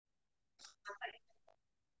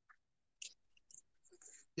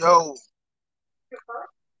Yo,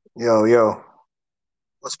 Yo, yo,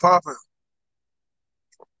 what's poppin'?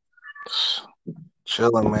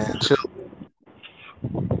 chilling, man. Chill.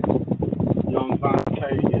 Young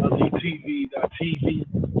Vontae, LGTV.TV.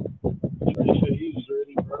 Trey said he was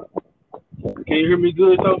ready, bro. Can you hear me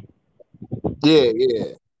good, though? Yeah,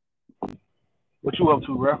 yeah. What you up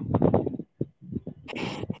to, bro?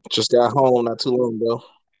 Just got home not too long ago.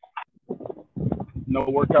 No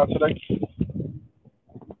workout today?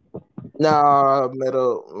 Nah, met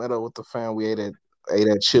up with the fam. We ate at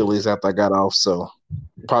Chili's after I got off. So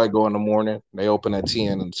probably go in the morning. They open at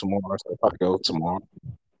 10 and tomorrow. So I'll probably go tomorrow.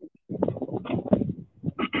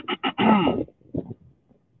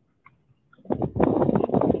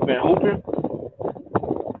 Been hooping?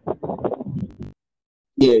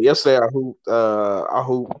 Yeah, yesterday I hooped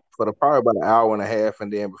for probably about an hour and a half,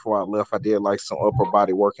 and then before I left, I did like some upper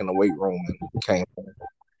body work in the weight room and came home.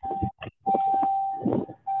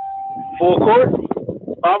 Full court?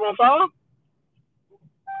 5-on-5?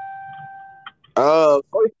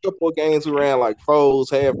 First couple of games we ran like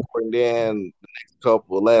fours, half court, and then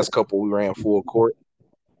last couple we ran full court.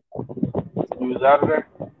 You was out of there?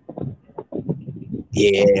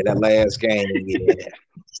 Yeah, that last game, yeah.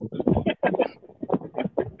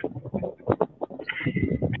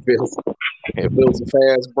 If it was, if it was a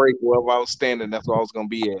fast break, wherever I was standing, that's where I was gonna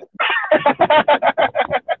be at.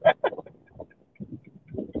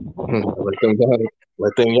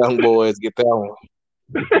 let them young boys get that one.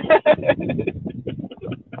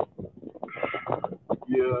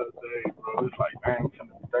 Yeah, dang, bro. It's like, dang, 10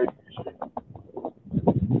 to 30 shit.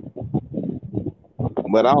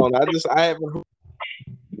 But I don't know. I haven't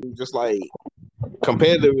just like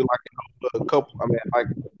competitive like a couple. I mean, like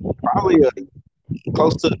probably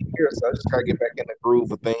close to a year. So I just gotta get back in the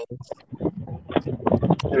groove of things.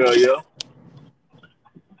 Yeah, yeah.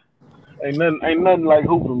 Ain't nothing like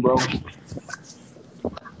hooping, bro.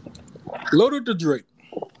 Loaded the Drake.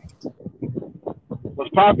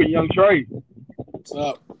 What's poppin', young Trey? What's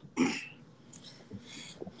up?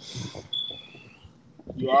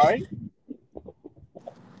 You alright?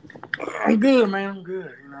 I'm good, man. I'm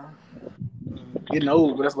good. Getting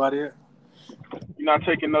old, but that's about it. You're not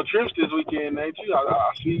taking no trips this weekend, ain't you?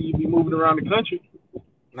 I see you be moving around the country.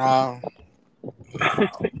 No.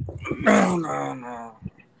 No.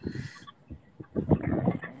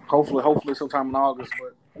 Hopefully sometime in August,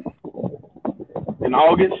 but In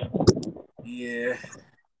August? yeah.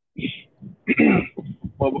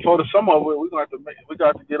 Well, before the summer, we got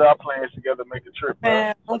to get our plans together, make a trip, bro.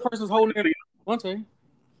 Man, one person's holding it one day,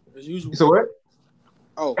 as usual. So what?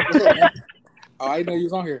 Oh, what's up, man? Oh, I didn't know you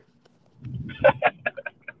was on here.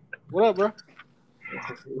 What up, bro?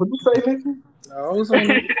 What you say, Nicky? I was on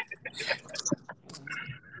here.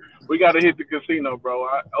 We got to hit the casino, bro.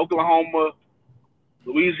 Oklahoma,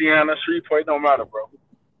 Louisiana, Shreveport, it don't matter, bro.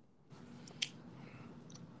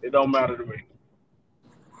 It don't matter to me.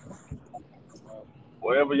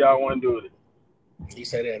 Whatever y'all want to do with it. You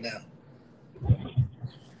say that now.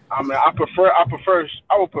 I mean, I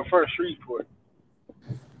would prefer Shreveport.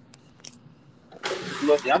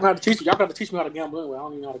 Look, Y'all got to teach me. Y'all got to teach me how to gamble anyway. I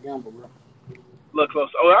don't even know how to gamble, bro. look close.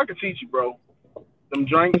 Oh, I can teach you, bro. Them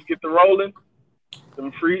drinks get the rolling.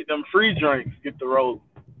 Them free drinks get the rolling.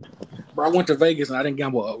 Bro, I went to Vegas and I didn't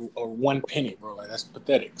gamble a 1 penny, bro. Like that's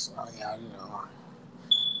pathetic. So yeah,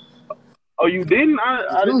 Oh, you didn't?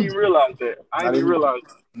 I didn't even realize that. I I didn't even didn't. realize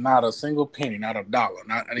that. Not a single penny, not a dollar.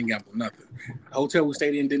 I didn't gamble nothing. The hotel we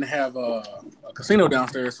stayed in didn't have a casino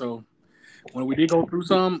downstairs, so when we did go through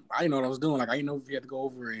some, I didn't know what I was doing. Like I didn't know if you had to go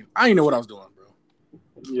over and I didn't know what I was doing, bro.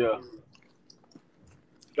 Yeah.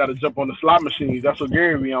 Got to jump on the slot machines. That's what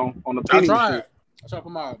Gary be on the I penny tried. machine. I tried to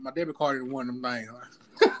put my debit card in one of them things.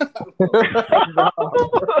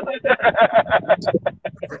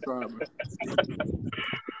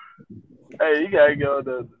 Hey, you gotta go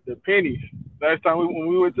the pennies. Last time when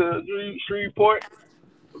we went to Shreveport,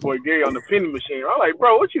 the boy Gary on the penny machine. I'm like,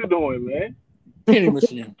 bro, what you doing, man? Penny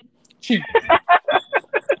machine, cheap,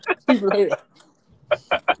 cheap as hell.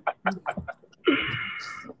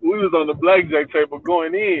 We was on the blackjack table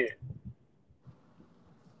going in.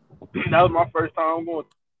 That was my first time going.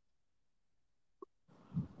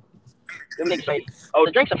 Them niggas say, "Oh,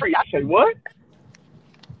 the drinks are free." I say, "What?"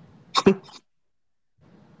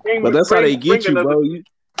 But that's how they Bring get you, another. bro.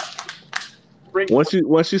 Bring. Once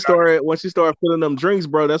you start filling them drinks,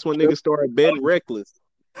 bro, that's when niggas start betting reckless.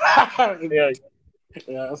 Yeah,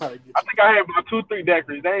 Yeah, that's how they get I you. think I had about 2, 3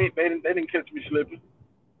 daiquiris. They didn't catch me slipping.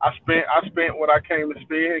 I spent what I came to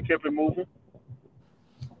spend and kept it moving.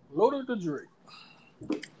 Loaded the drink.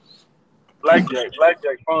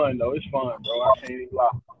 Blackjack fun though. It's fun, bro. I can't even lie.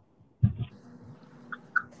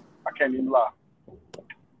 I can't even lie.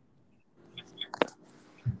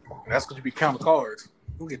 That's because you be counting cards.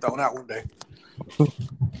 We'll get thrown out one day.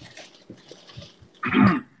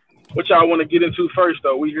 What y'all want to get into first,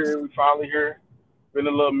 though? We finally here. Been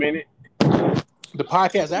a little minute. The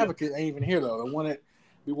podcast advocate ain't even here though. The one that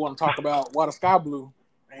we want to talk about, why the sky blue,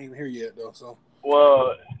 ain't even here yet though. So,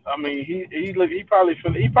 Well, I mean, he probably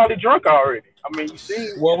drunk already. I mean, you seen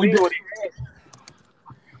well, we did. what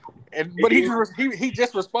But he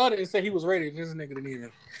just responded and said he was ready. This nigga didn't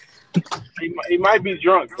even. he might be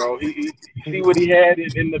drunk, bro. He see what he had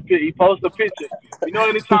in the pit. He posted a picture. You know,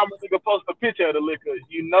 anytime a nigga post a picture of the liquor,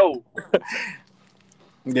 you know.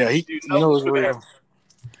 Yeah, he knows it's real.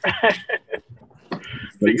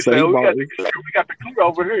 Nigga say, we got the clear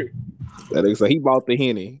over here. That nigga say he bought the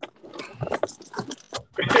Henny.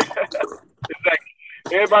 Exactly.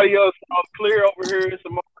 Everybody else is clear over here.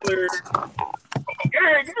 Some more clear.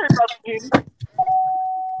 Gary got the Henny.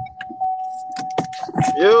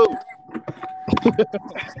 Yo.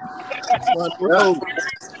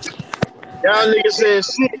 Y'all niggas said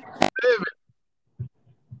 6, 7.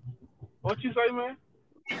 What you say, man?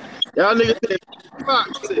 Y'all niggas said 5.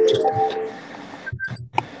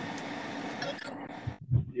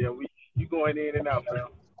 Yeah, you going in and out, man.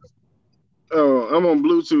 Oh, I'm on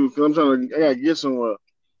Bluetooth because I gotta get somewhere.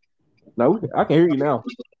 No, I can hear you now.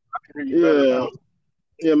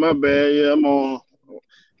 Yeah, my bad. Yeah, I'm on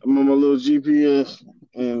my little GPS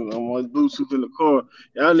and I'm on Bluetooth in the car.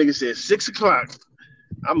 Y'all niggas said 6 o'clock.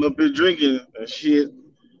 I'm up here drinking and shit.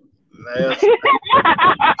 This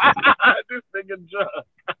nigga drunk.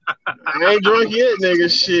 I ain't drunk yet, nigga.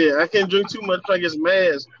 Shit, I can't drink too much. I get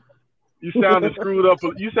mad. You sounded screwed up.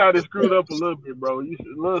 You sounded screwed up a little bit, bro. You a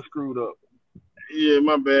little screwed up. Yeah,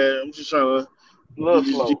 my bad. I'm just trying to little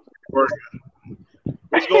slow.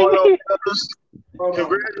 What's going on, brothers?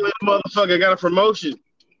 Congratulations, motherfucker! Got a promotion.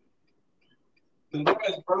 Yeah,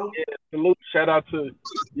 salute. Shout out to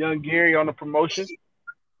young Gary on the promotion.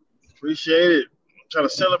 Appreciate it. I'm trying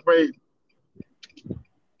to celebrate.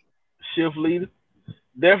 Shift leader.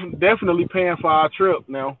 Definitely paying for our trip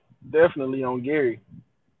now. Definitely on Gary.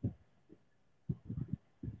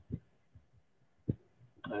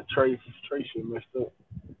 Trey shit messed up.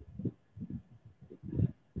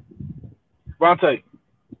 Vontae.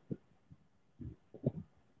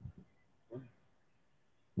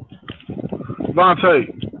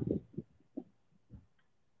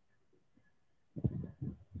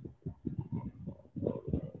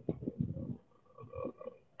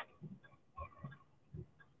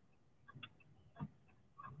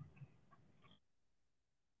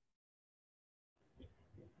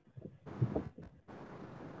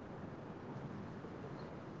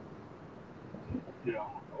 Yeah.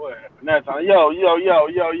 What happened that time? Yo. Yo.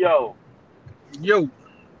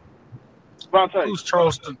 Vontae. Who's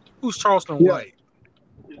Charleston White?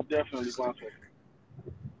 It's definitely Vontae.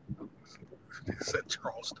 I said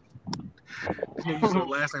Charleston. You said the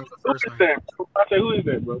last name was the first name. Vontae, who is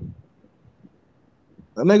that, bro?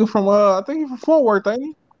 A nigga from I think he's from Fort Worth, ain't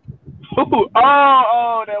he?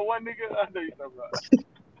 Oh, that one nigga. I know you're talking about.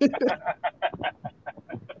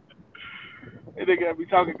 That nigga be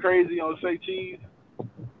talking crazy on Say Cheese.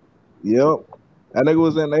 Yep. That nigga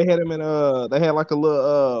was in. They had him in. They had like a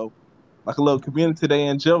little community day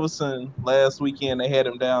in Jefferson last weekend. They had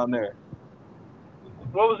him down there.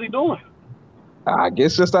 What was he doing? I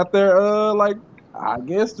guess just out there.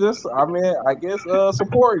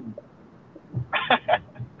 Supporting.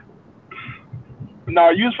 No,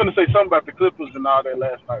 you was finna say something about the Clippers and all that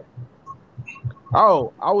last night.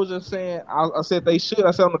 Oh, I was just saying. I said they should.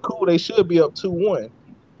 I said on the cool they should be up 2-1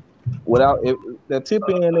 without if the tip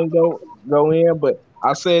in and go in. But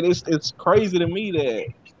I said it's crazy to me that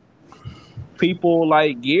people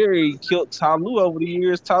like Gary killed Ty Lue over the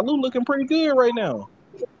years. Ty Lue looking pretty good right now.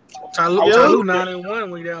 Ty Lue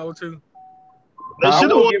 9-1 when down 2. They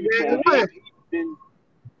should have won.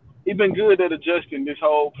 He's been good at adjusting this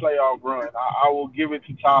whole playoff run. I will give it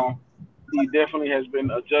to Tom. He definitely has been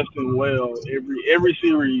adjusting well every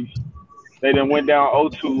series. They done went down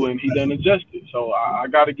 0-2 and he done adjusted. So I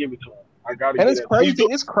got to give it to him. And it's crazy.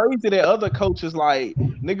 It's crazy that other coaches like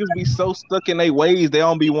niggas be so stuck in their ways they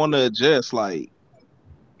don't be want to adjust. Like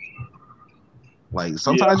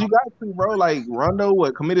sometimes you got to, bro. Like Rondo,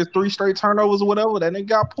 committed 3 straight turnovers or whatever. That nigga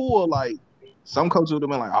got pulled. Like some coaches would have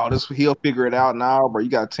been like, "Oh, he'll figure it out now." Bro, you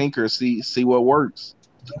got to tinker, see what works.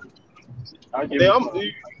 You got to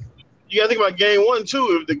think about game 1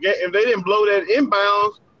 too. If they didn't blow that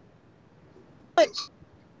inbounds,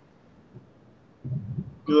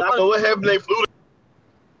 what happened? They blew.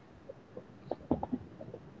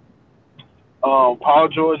 Paul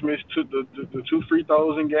George missed the 2 free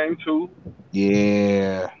throws in game 2.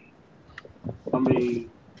 Yeah. I mean,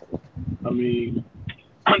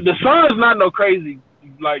 the Suns not no crazy.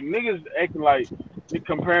 Like niggas acting like they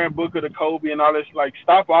comparing Booker to Kobe and all this. Like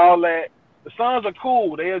stop all that. The Suns are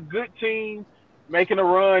cool. They a good team making a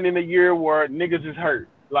run in a year where niggas is hurt.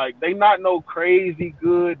 Like they not no crazy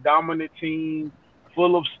good dominant team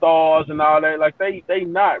full of stars and all that. Like they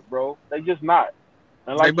not, bro. They just not.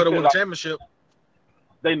 And like they better you said, win a championship.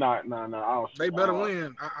 they not. No. They better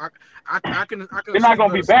win. I can. They're not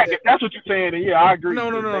gonna be back. If that's what you're saying, then yeah, I agree. No.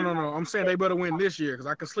 I'm saying they better win this year because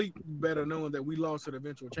I can sleep better knowing that we lost to the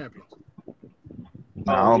eventual champions.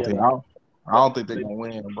 No, I don't think they're gonna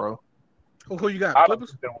win, bro. Who you got?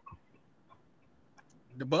 Clippers?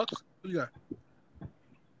 The Bucks? Who you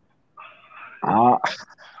got?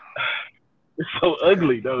 It's so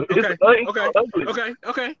ugly, though. Okay. So ugly. Okay.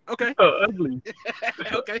 So ugly.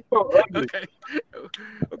 Okay. So ugly.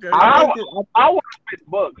 Okay. I want to pick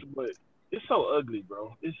Bucks, but it's so ugly,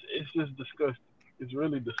 bro. It's just disgusting. It's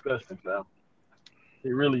really disgusting, fam. It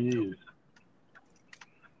really is.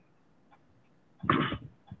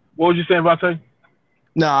 What was you saying about that?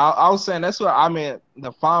 No, I was saying that's what I meant.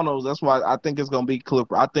 The finals. That's why I think it's gonna be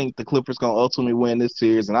Clipper. I think the Clippers gonna ultimately win this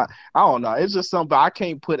series, and I don't know. It's just something. I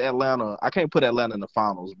can't put Atlanta. I can't put Atlanta in the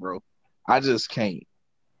finals, bro. I just can't.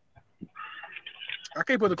 I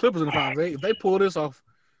can't put the Clippers in the finals. If they pull this off,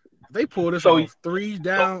 off 3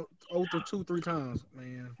 down, 0-2 3 times,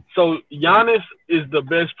 man. So Giannis is the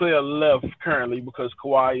best player left currently because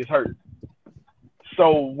Kawhi is hurt.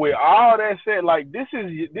 So with all that said, like this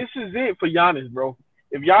is it for Giannis, bro.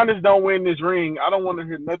 If Giannis don't win this ring, I don't want to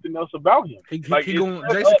hear nothing else about him. Jason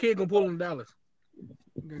Kidd gonna pull him in Dallas.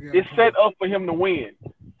 It's set up for him to win.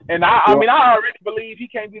 And I mean, I already believe he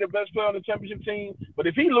can't be the best player on the championship team. But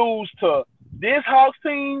if he lose to this Hawks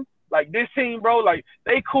team, like this team, bro, like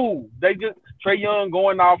they cool. They just Trae Young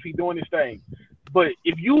going off, he doing his thing. But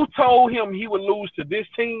if you told him he would lose to this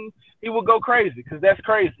team, he would go crazy because that's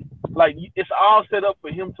crazy. Like it's all set up for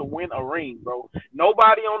him to win a ring, bro.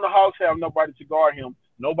 Nobody on the Hawks have nobody to guard him.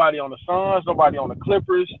 Nobody on the Suns, nobody on the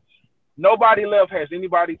Clippers. Nobody left has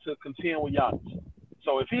anybody to contend with Giannis.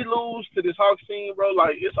 So if he lose to this Hawks team, bro,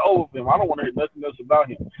 like it's over for him. I don't want to hear nothing else about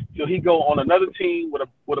him till he go on another team with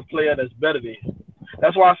a player that's better than him.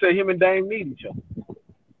 That's why I said him and Dame need each other.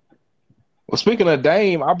 Well, speaking of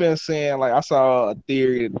Dame, I've been saying like I saw a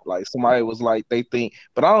theory like somebody was like they think,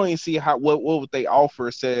 but I don't even see what would they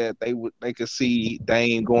offer said they could see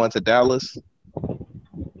Dame going to Dallas.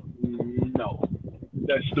 No,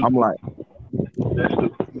 that's stupid. I'm like, that's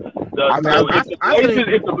stupid.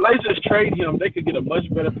 If the Blazers trade him, they could get a much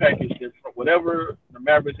better package than whatever the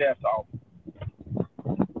Mavericks have to offer.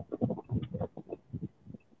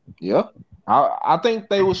 Yeah. I think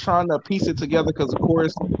they was trying to piece it together because, of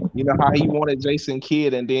course, you know how he wanted Jason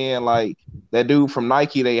Kidd, and then like that dude from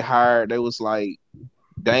Nike they hired, they was like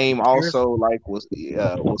Dame also like was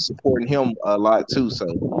supporting him a lot too. So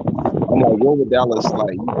I'm like, what would Dallas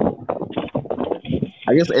like?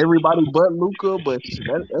 I guess everybody but Luka, but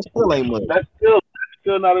that still ain't much. That's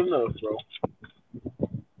still not enough, bro.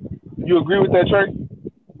 You agree with that, Trey?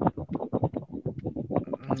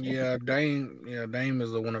 Yeah, Dame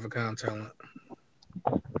is a one of a kind talent.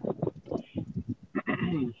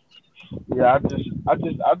 Yeah, I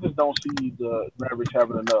just don't see the Mavericks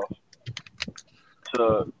having enough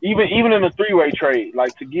to even in a 3-way trade,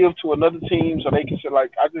 like to give to another team so they can say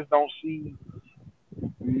like I don't see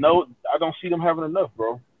them having enough,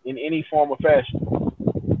 bro, in any form or fashion.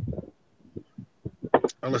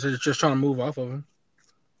 Unless they're just trying to move off of him.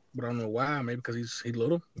 But I don't know why. Maybe because he's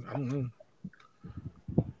little. I don't know.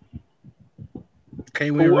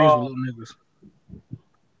 Can't win rings with little niggas.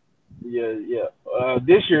 Yeah.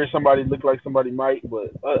 This year somebody looked like somebody might,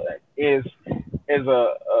 but it's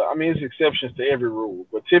exceptions to every rule.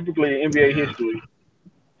 But typically in NBA history,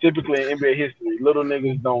 little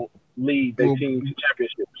niggas don't lead their team to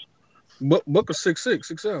championships. Booker's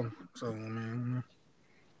 6'6", 6'7". So I mean,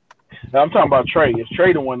 now I'm talking about Trey. If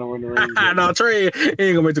Trey the one to win the ring, no, Trey ain't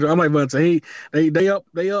gonna make it. I'm like, but they up,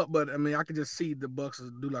 but I mean, I can just see the Bucks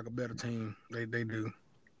do like a better team. They do.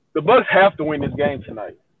 The Bucks have to win this game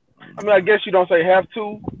tonight. I mean, I guess you don't say have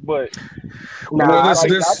to, but I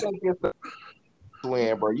think it's the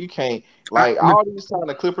win, bro. You can't all these times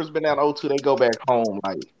the Clippers been down 0-2, they go back home.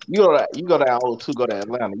 Like you go down 0-2, go to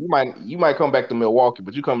Atlanta. You might come back to Milwaukee,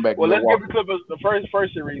 but you come back. Well, to let's Milwaukee. give the Clippers the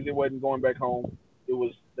first series. It wasn't going back home.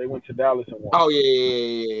 They went to Dallas and won. Oh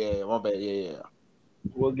yeah. My bad. Yeah.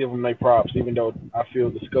 We'll give them their props, even though I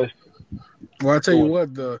feel disgusted. Well, I tell you what,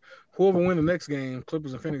 whoever win the next game,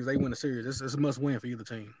 Clippers and Phoenix, they win the series. It's a must win for either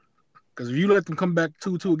team. Because if you let them come back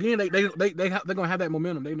 2-2 again, they're gonna have that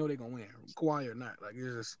momentum. They know they're gonna win, Kawhi or not. Like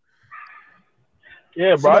it's just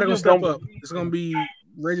Yeah, bro. somebody I gonna just step don't. up. It's gonna be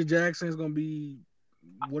Reggie Jackson. It's gonna be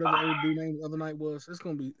whatever old dude name the other night was. It's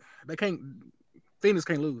gonna be Phoenix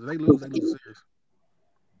can't lose. They lose the series.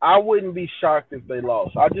 I wouldn't be shocked if they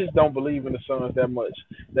lost. I just don't believe in the Suns that much.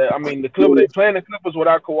 That I mean, the Clippers they playing the Clippers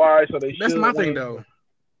without Kawhi, so they That's should my win. thing though.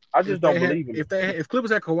 I just don't believe in it. If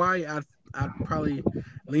Clippers had Kawhi, I'd probably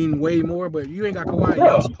lean way more. But you ain't got Kawhi.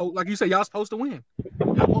 Bro. Like you said, y'all supposed to win.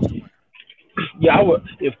 Y'all supposed to win. Yeah, I would.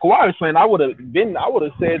 If Kawhi was playing, I would have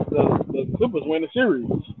said the Clippers win the series.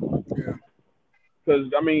 Yeah. Because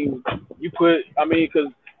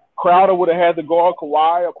because Crowder would have had to guard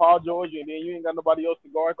Kawhi or Paul George, and then you ain't got nobody else to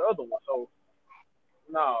guard the other one. So,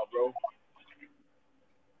 nah, bro.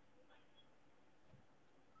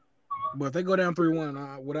 But if they go down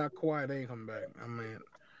 3-1 without Kawhi, they ain't coming back. I mean,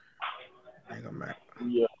 they ain't coming back.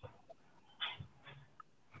 Yeah.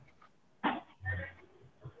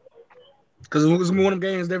 Because it's one of them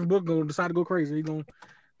games, Devin Booker gonna decide to go crazy. He's gonna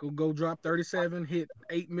go drop 37, hit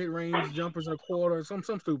 8 mid-range jumpers in a quarter,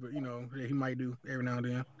 something stupid, that he might do every now and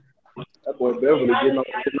then. That boy Beverly getting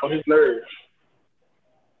on his nerves.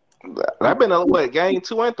 That been game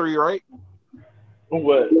 2 and 3, right?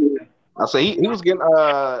 What? I say he was getting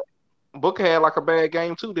Booker had like a bad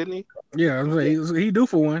game too, didn't he? Yeah, he do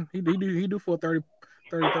for one. He do for a 30,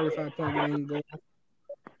 35 point game goal.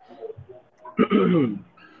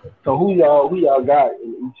 So who y'all got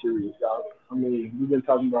in each series, y'all? I mean, we've been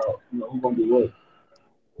talking about who gonna be what.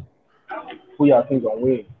 Who y'all think gonna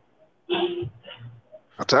win?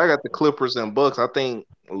 I got the Clippers and Bucks. I think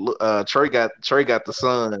Trey got the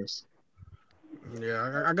Suns.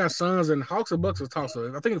 Yeah, I got Suns and Hawks and Bucks are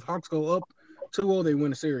toss-up. I think if Hawks go up 2-0, they win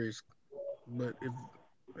the series. But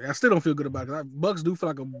I still don't feel good about it. Bucks do feel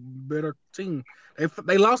like a better team.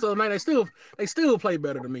 They lost the other night. They still play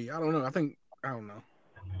better than me. I don't know. I don't know.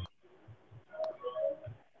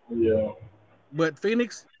 Yeah. But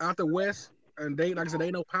Phoenix out the West, and they like I said,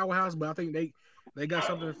 they no powerhouse, but I think they got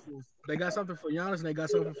something. They got something for Giannis, and they got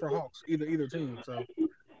something for Hawks. Either team. So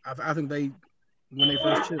I think they when they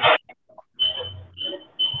first chip.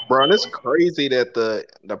 Bro, it's crazy that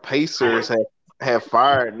the Pacers have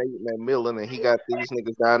fired Nate McMillan, and he got these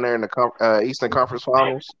niggas down there in the Eastern Conference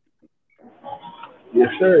Finals. Yes,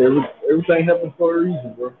 sir. Everything happens for a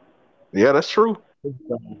reason, bro. Yeah, that's true.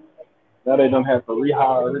 Now they don't have to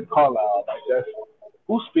rehire Rick Carlisle. Like that's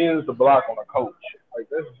who spins the block on a coach. Like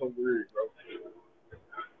that's so weird, bro.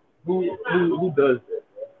 Who does that,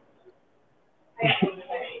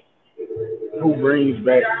 bro? Who brings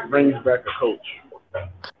back a coach?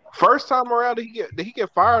 First time around, did he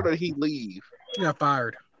get fired or did he leave? He got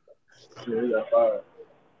fired. Yeah, he got fired.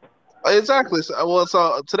 Exactly.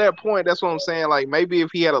 So to that point, that's what I'm saying. Like maybe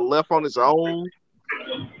if he had left on his own,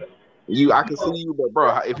 I can see you. But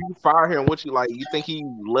bro, if you fire him, what you like? You think he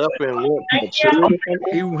left and went to the chip?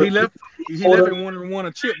 He left. He left and won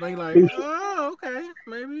a chip. They like, oh, okay,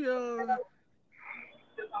 maybe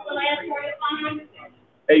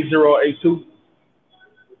 8082.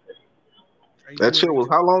 That shit was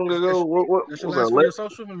how long ago? What was that? For your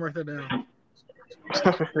social? I'm write that down.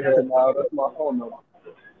 Yeah, no, that's my phone number.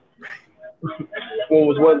 When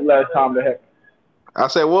was what last time that happened? I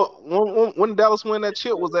said, when Dallas win that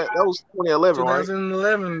chip was that was 2011, right?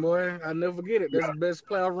 2011, boy. I never forget it. That's the best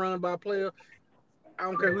playoff run by a player. I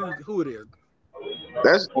don't care who it is.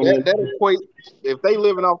 That equate if they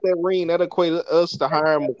living off that ring, that equate us to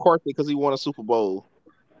hiring McCarthy because he won a Super Bowl.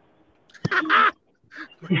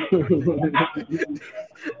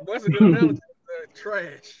 What's a good analogy?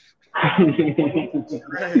 Trash.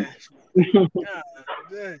 Trash. God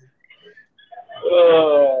dang.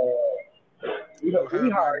 We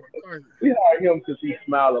hired him because he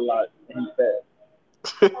smiled a lot and he's fat.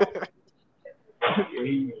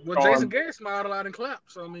 Jason Garrett smiled a lot and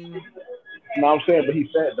clapped. So I mean, no, I'm saying, but he's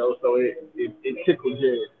fat though, so it tickles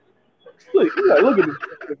Jared. Look at this.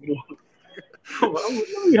 Let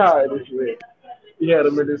me hire this man. He had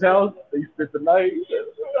him in his house. He spent the night.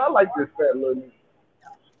 I like this fat little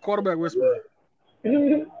quarterback whisperer.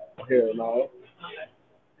 Hell no.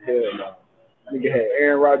 Nigga had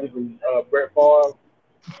Aaron Rodgers and Brett Favre.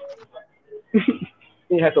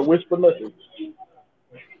 He had to whisper nothing.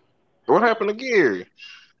 What happened to Gary?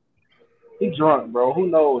 He drunk, bro. Who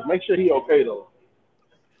knows? Make sure he okay though.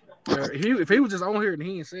 Yeah, if he was just on here and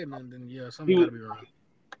he ain't said nothing, then yeah, something gotta be wrong.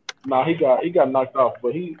 Nah, he got knocked off,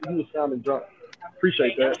 but he was sounding drunk.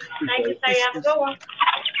 Appreciate that. Thank you, sir. You have a good one.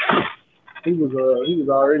 He was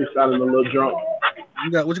already sounding a little drunk. What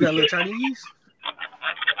you got, a little Chinese?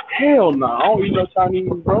 Hell no, I don't eat no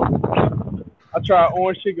Chinese, bro. I tried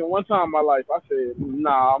orange chicken one time in my life. I said,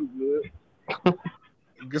 nah, I'm good.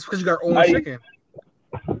 Just because you got orange chicken.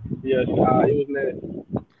 Yes, it was nasty.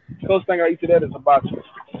 Closest thing I eat to that is hibachi.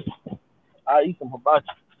 I eat some hibachi.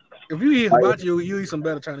 If you eat hibachi, you eat some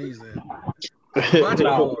better Chinese then. Hibachi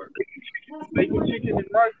hard. Steak with chicken and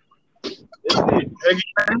rice. That's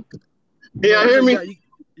it. Yeah, hear me?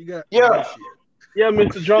 You got Yeah. Yeah,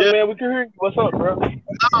 Mr. Drunk Man, we can hear you. What's up, bro?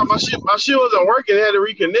 Nah, my shit wasn't working. I had to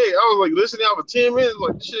reconnect. I was like listening out for 10 minutes.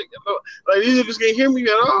 Like shit, like these niggas can't hear me at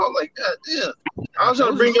all. Like god damn. I was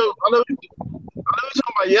trying to bring up. I know you're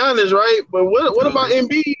talking about Giannis, right? But what about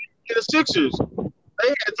Embiid and the Sixers? They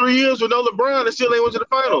had 3 years with no LeBron and still ain't went to the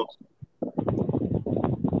finals.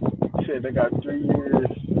 Shit, they got 3 years.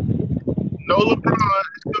 No LeBron,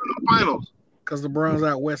 still in the finals. Because LeBron's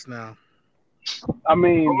out west now. I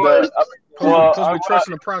mean, because we trust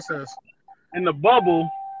in the process. In the bubble,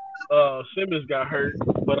 Simmons got hurt,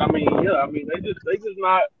 but I mean, they just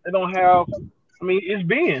not. They don't have. I mean, it's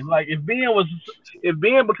Ben. Like if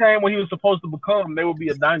Ben became what he was supposed to become, they would be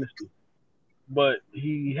a dynasty. But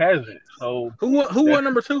he hasn't. So who won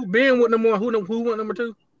number 2? Ben won number 1. Who won number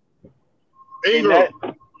 2? Ingram.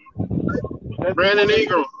 Brandon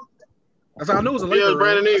Ingram. That's how I knew it was a Laker. Yeah,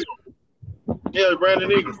 Brandon Ingram. Yeah,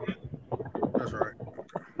 Brandon Ingram. That's right.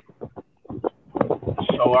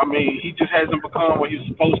 So I mean, he just hasn't become what he's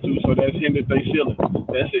supposed to. So that's hindered their ceiling.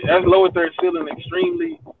 That's it. That's lowered their ceiling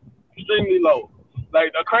extremely low.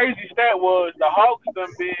 Like the crazy stat was the Hawks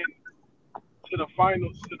done been to the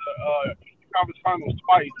finals, to the conference finals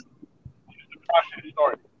twice since the process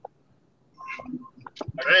started.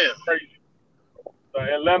 Like, damn, crazy. The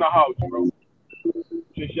Atlanta Hawks, bro.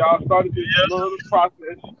 Since y'all started this little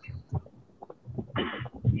process,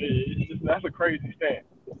 that's a crazy stat.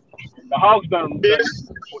 The Hawks done. They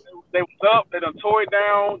was up. They done tore it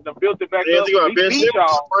down. They built it back up. Beat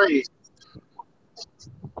y'all.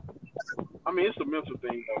 I mean, it's a mental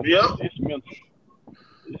thing, though. Yeah, it's mental.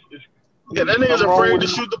 Yeah, that nigga's afraid to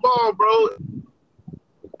shoot the ball, bro.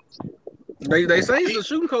 They say he's a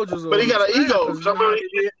shooting coach, but he got an ego.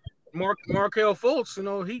 Markelle Fultz,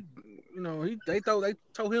 they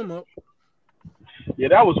tore him up. Yeah,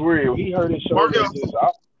 that was weird. He hurt his shoulder.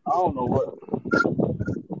 I don't know what.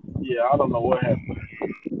 Yeah, I don't know what happened.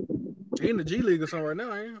 He in the G League or something right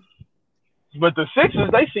now, ain't he? But the Sixers,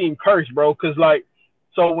 they seem cursed, bro. Because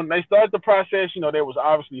so when they started the process, they was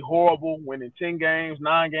obviously horrible, winning 10 games,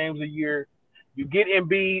 9 games a year. You get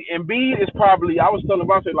Embiid. Embiid is probably, I was telling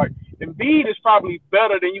Vontae, like, Embiid is probably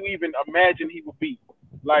better than you even imagined he would be.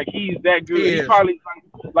 Like, he's that good. He's probably,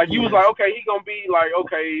 like you was like, okay, he's going to be like,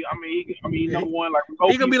 okay, I mean, number one, like,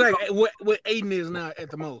 he's going to be like what Aiden is now at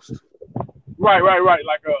the most. Right.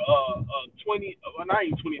 Like a 20, well, not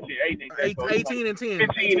even 20, 18 and 10.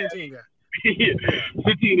 15 and 10 guy.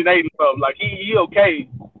 15 and 8 and stuff. Like he okay.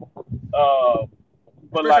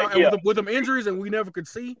 But especially with them injuries and we never could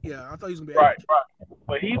see. Yeah, I thought he was gonna be right.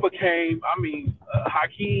 But he became,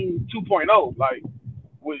 Hakeem 2.0. Like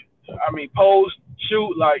post,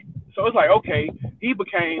 shoot, like so. It's like okay, he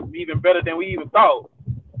became even better than we even thought.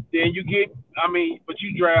 Then you get, but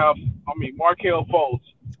you draft, Markelle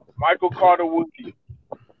Fultz, Michael Carter Williams.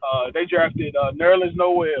 They drafted Nerlens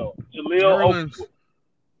Noel, Jaleel Okafor.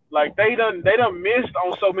 Like they done missed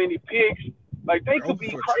on so many picks. Like they could be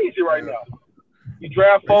crazy right now. You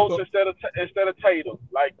draft Fultz instead of Tatum.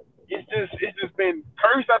 Like it's just been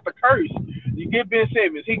curse after curse. You get Ben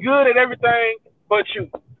Simmons. He good at everything but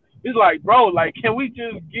you. It's like, bro, like can we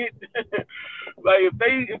just get like if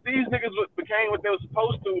these niggas became what they were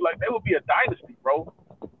supposed to, like they would be a dynasty, bro.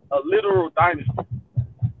 A literal dynasty.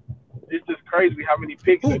 It's just crazy how many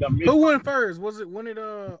picks they done missed. Who won first? Was it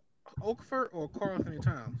Okafor or Karl-Anthony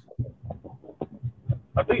Towns?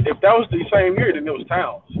 I think if that was the same year, then it was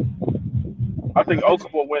Towns. I think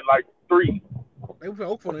Okafor went like 3. They put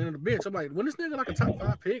Okafor on the end of the bench. I'm like, when this nigga like a top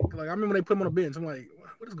 5 pick? Like I remember they put him on the bench. I'm like,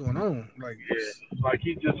 what is going on? Like, like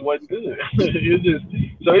he just wasn't good.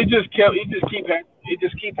 It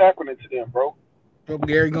just keep happening to them, bro. So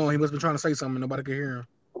Gary going. He must be trying to say something. Nobody could hear him.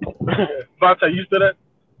 Vontae, you still there?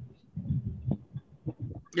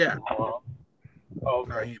 Yeah.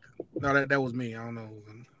 Okay. No, that was me. I don't know.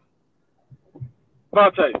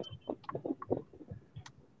 Vontae.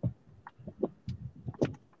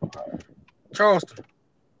 Charleston.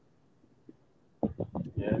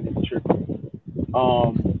 Yeah, it's tricky.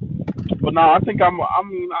 But no, I think I'm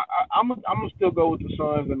gonna still go with the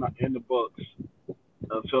Suns and the Bucks.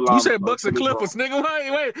 You said Bucks and Clippers, nigga.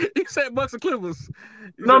 Wait. You said Bucks and Clippers.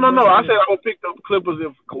 No. I said I would pick the Clippers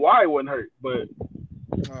if Kawhi wasn't hurt, but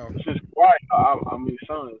since Right. I mean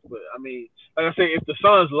Suns, but I mean, like I said, if the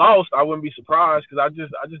Suns lost, I wouldn't be surprised because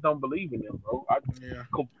I just don't believe in them, bro. Yeah,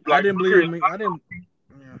 I Like didn't believe Booker in is me. I didn't.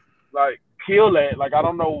 Yeah. like kill that. Like I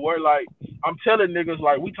don't know where. Like I'm telling niggas,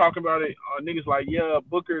 like we talking about it. Niggas like yeah,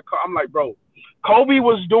 Booker. I'm like, bro, Kobe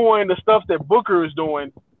was doing the stuff that Booker is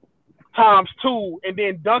doing times two, and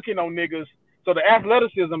then dunking on niggas. So the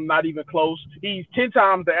athleticism not even close. He's 10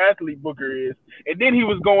 times the athlete Booker is, and then he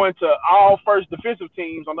was going to all first defensive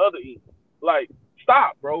teams on the other end. Like,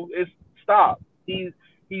 stop, bro. Stop. He's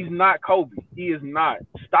not Kobe. He is not.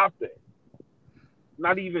 Stop that.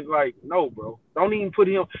 Not even like no, bro. Don't even put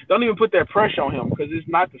that pressure on him because it's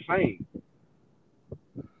not the same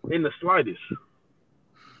in the slightest.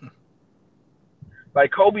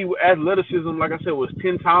 Like Kobe athleticism, like I said, was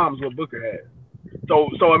 10 times what Booker had.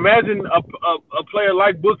 So imagine a player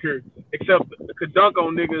like Booker, except could dunk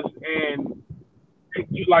on niggas and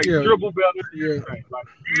like dribble better. Yeah.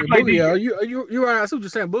 Like, yeah, you right. I see what you're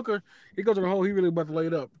saying. Booker, he goes to the hole. He really about to lay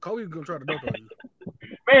it up. Kobe's gonna try to dunk on you.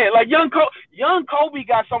 Man, like young Kobe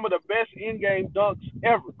got some of the best in-game dunks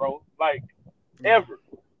ever, bro. Like ever.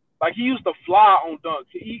 Like he used to fly on dunks.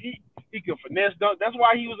 He could finesse dunk. That's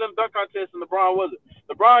why he was in the dunk contest and LeBron wasn't.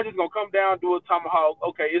 LeBron just gonna come down, do a tomahawk.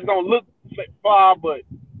 Okay, it's gonna look far, but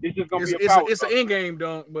it's just gonna be a power. It's an in-game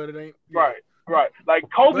dunk, but it ain't. Yeah. Right. Like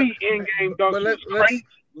Kobe in-game dunk.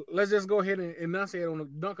 Let's just go ahead and enunciate on the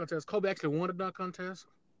dunk contest. Kobe actually won the dunk contest.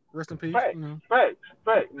 Rest in peace. Facts. You know. Facts.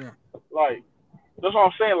 Yeah. Like that's what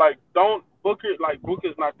I'm saying. Like Booker's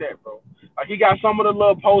not that, bro. Like he got some of the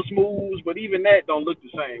little post moves, but even that don't look the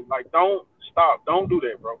same. Like don't do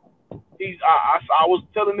that, bro. I was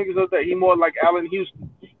telling niggas the other day, he more like Allen Houston.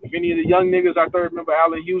 If any of the young niggas out there remember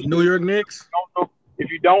Allen Houston, New York Knicks.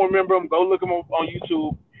 If you don't remember him, go look him on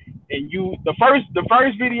YouTube. And the first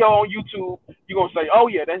video on YouTube, you're gonna say, oh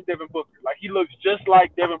yeah, that's Devin Booker. Like he looks just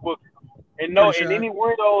like Devin Booker. And any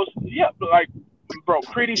one of those, like bro,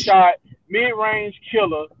 pretty shot, mid-range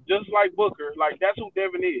killer, just like Booker. Like that's who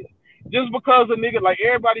Devin is. Just because a nigga, like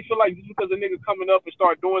everybody feel like just because a nigga coming up and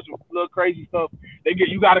start doing some little crazy stuff,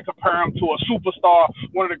 you gotta compare him to a superstar,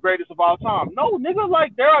 one of the greatest of all time. No, nigga,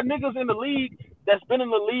 like there are niggas in the league that's been in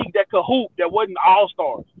the league that could hoop that wasn't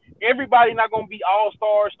all-stars. Everybody not gonna be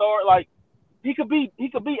all-star. Like he could be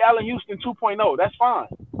Allen Houston 2.0. That's fine.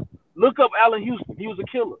 Look up Allen Houston. He was a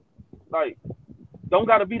killer. Like don't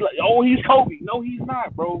gotta be like, oh, he's Kobe. No, he's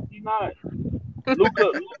not, bro. He's not.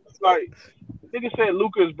 Luka, like. Nigga said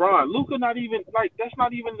Luka is Bron. Luka not even like that's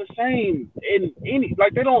not even the same in any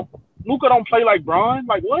like they don't Luka don't play like Bron.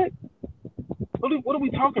 Like what? What are we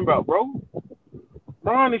talking about, bro?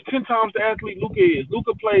 Bron is 10 times the athlete Luka is.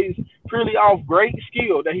 Luka plays purely off great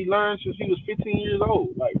skill that he learned since he was 15 years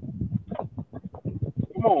old. Like,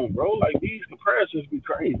 come on, bro. Like these comparisons be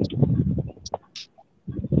crazy.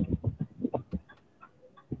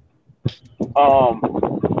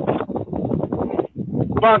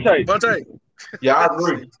 Vontae. Yeah, I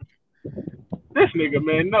agree. This nigga,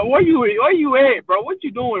 man. No, where you at, bro? What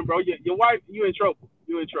you doing, bro? Your wife, you in trouble.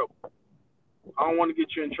 I don't want to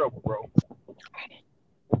get you in trouble, bro.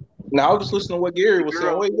 Now I was just listening to what Gary was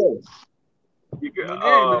saying. Where you go? Gary been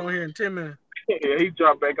on here in 10 minutes. Yeah, he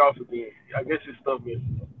dropped back off again. I guess his stuff is.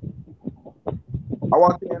 I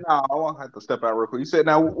walked in now. I won't have to step out real quick. You said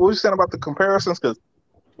now what was you saying about the comparisons? Because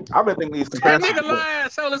I've been thinking these comparisons. That nigga lying.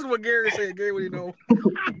 So listen to what Gary said. Gary, what do you know?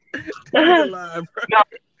 That nigga lying, bro.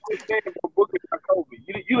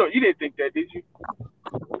 You didn't think that, did you?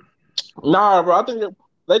 Nah, bro. I think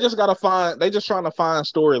they just trying to find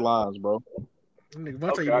storylines, bro. Nigga,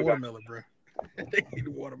 Vontae eat watermelon, bro. They eat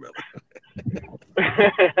watermelon.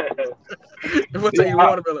 Vontae eat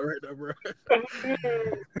watermelon right now, bro.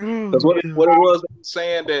 That's what it was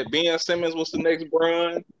saying that Ben Simmons was the next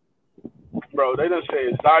Bron. Bro, they done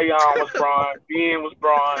said Zion was Bron, Ben was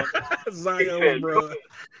Bron. Zion was Bron.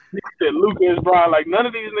 He said Luka is Bron. Like none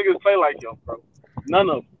of these niggas play like him, bro. None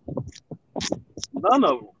of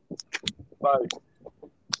them. Like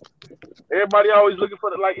everybody always looking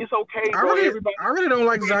for like it's okay, bro. I really don't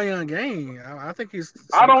like Zion game. I think he's.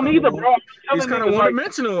 I don't either, bro. He's kind of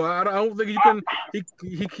one-dimensional. I don't think you can.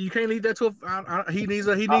 You can't leave that to he needs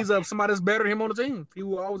somebody that's better than him on the team. He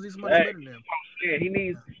will always need somebody better than him. Yeah, he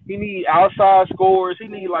needs outside scores. He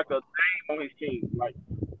needs like a name on his team. Like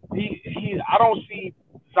I don't see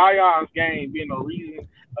Zion's game being a reason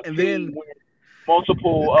a team win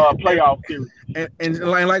multiple playoff series. And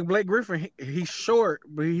like Blake Griffin, he's short,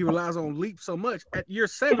 but he relies on leap so much. At year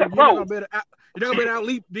 7, you're not gonna be able to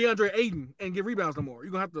out-leap DeAndre Ayton and get rebounds no more.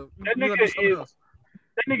 You're gonna have to. That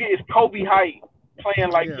nigga is Kobe height playing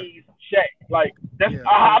like he's Shaq. Like that's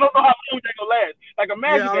I don't know how long that gonna last. Like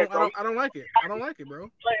imagine that, bro. I don't like it. I don't like it, bro.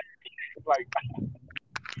 Like,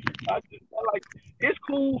 like it's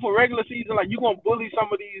cool for regular season. Like, you gonna bully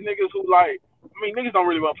some of these niggas who like. I mean, niggas don't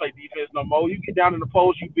really want to play defense no more. You get down in the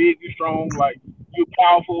post, you big, you strong, like you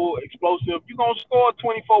powerful, explosive. You gonna score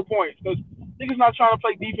 24 points because niggas not trying to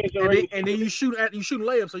play defense in regular And then season. you shoot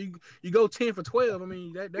layups, so you go 10 for 12. I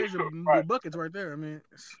mean, there's your Right. buckets right there. I mean,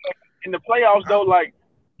 In the playoffs though, like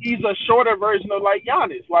he's a shorter version of like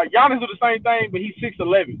Giannis. Like Giannis do the same thing, but he's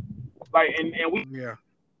 6'11". Like and we yeah.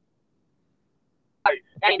 like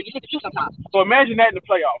so imagine that in the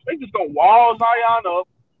playoffs. They just gonna wall Zion up,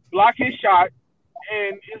 block his shot,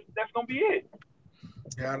 and that's gonna be it.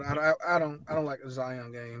 Yeah, I don't like the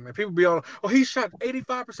Zion game. Man, people be all, oh, he shot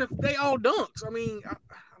 85%. They all dunks. I mean, I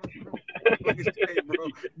don't like his game, bro.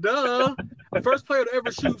 Duh. The first player to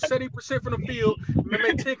ever shoot 70% from the field and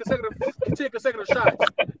make 10 consecutive shots.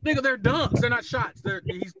 Nigga, they're dunks. They're not shots.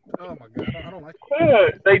 Oh my god, I don't like it. Yeah,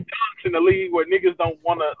 they dunks in the league where niggas don't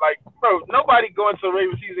wanna like, bro. Nobody going to a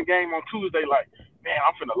regular season game on Tuesday like, man,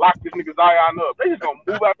 I'm finna lock this nigga Zion up. They just gonna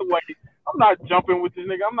move out the way. I'm not jumping with this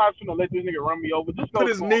nigga. I'm not finna let this nigga run me over. Just put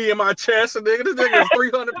his knee in my chest, and nigga, this nigga is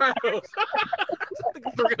 300 pounds.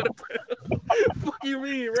 300 pounds. Fuck you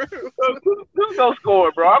mean, bro? Just go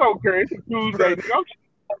score, bro. I don't care. It's a Tuesday. Nigga. I'm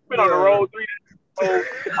been on the road 3 days.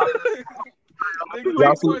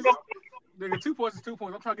 Nigga, 2 points is 2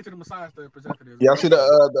 points. I'm trying to get to the Messiah representative. Y'all see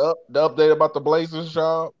the update about the Blazers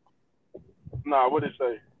job? Nah, what did it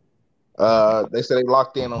say? They said they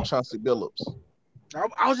locked in on Chauncey Billups.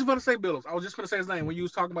 I was just going to say Billups. I was just going to say his name. When you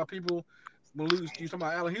was talking about people, when you was talking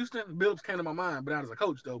about Allen Houston, Billups came to my mind, but not as a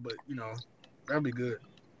coach, though. But, you know, that'd be good.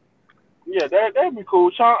 Yeah, that'd be cool.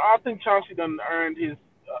 I think Chauncey done earned his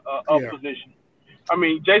position. I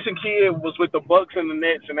mean, Jason Kidd was with the Bucks and the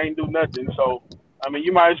Nets and ain't do nothing. So, I mean,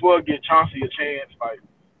 you might as well give Chauncey a chance. Like,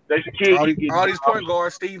 Jason Kidd. All these point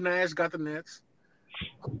guards, Steve Nash got the Nets.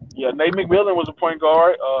 Yeah, Nate McMillan was a point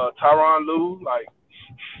guard. Tyronn Lue, like,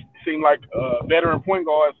 seemed like veteran point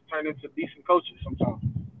guards turn into decent coaches sometimes.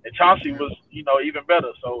 And Chauncey was, you know, even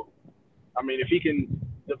better. So, I mean, if he can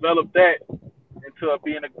develop that into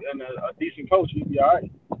being a decent coach, he'd be all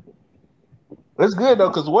right. That's good though,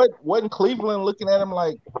 because wasn't Cleveland looking at him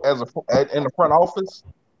like in the front office?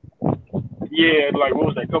 Yeah, like what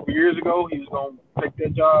was that? A couple years ago, he was gonna take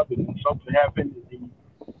that job, and something happened, and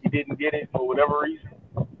he didn't get it for whatever reason.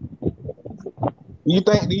 Do you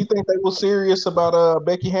think they were serious about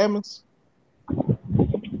Becky Hammonds?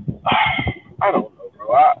 I don't know,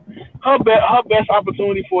 bro. Her best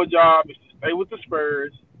opportunity for a job is to stay with the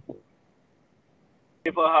Spurs.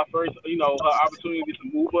 Give her her first, you know, her opportunity to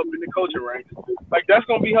move up in the coaching ranks. Like that's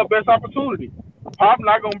gonna be her best opportunity. Pop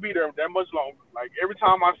not gonna be there that much longer. Like every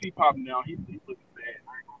time I see Pop now, he looks bad.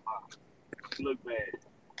 I ain't gonna lie. He look bad.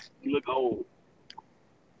 He look old.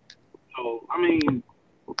 So I mean,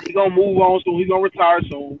 he gonna move on soon. He's gonna retire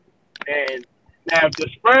soon. And now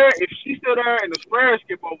if she's still there and the Spurs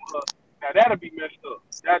skip over her, now that'll be messed up.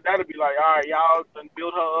 That'll be like, all right, y'all done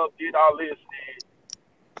build her up, did all this, and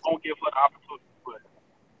don't give her the opportunity. But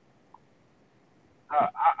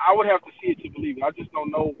I would have to see it to believe it. I just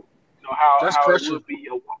don't know, how it would be.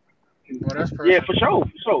 That's yeah, for sure.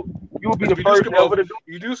 You would be the first ever to do.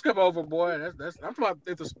 You do skip over, boy. That's. I'm talking about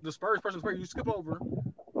if the Spurs person you skip over,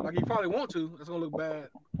 like you probably want to. That's gonna look bad.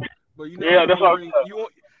 But you know, yeah, that's what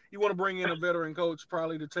you want to bring in a veteran coach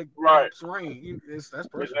probably to take Pop's reign. That's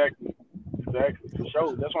perfect. Exactly, for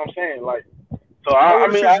sure. That's what I'm saying. Like, so I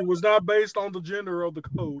mean, it was not based on the gender of the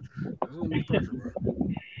coach. That's gonna be perfect, bro.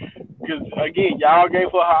 Because again, y'all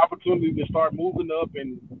gave her her opportunity to start moving up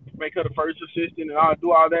and make her the first assistant and all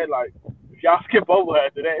do all that. Like, if y'all skip over her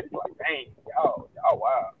after that, it's like, dang, y'all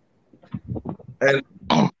wow.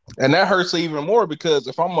 And that hurts even more because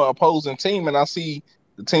if I'm an opposing team and I see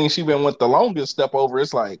the team she been with the longest step over,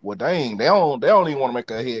 it's like, well, dang, they don't even want to make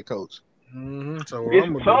her a head coach. Mm-hmm. So it's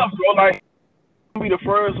tough, bro. Like, be the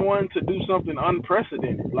first one to do something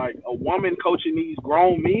unprecedented, like a woman coaching these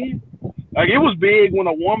grown men. Like it was big when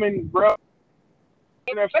a woman, bro,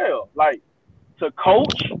 in the NFL, like to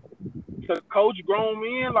coach grown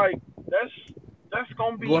men, like that's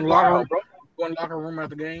gonna be wild, bro. Going locker room at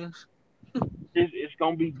the games. It's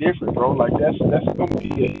gonna be different, bro. Like that's gonna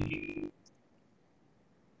be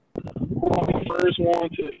the first one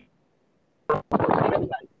to.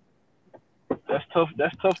 That's tough.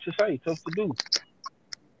 That's tough to say. Tough to do.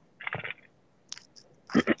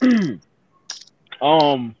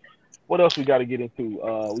 What else we got to get into?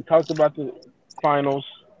 We talked about the finals.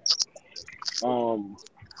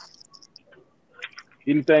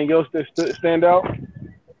 Anything else that stand out?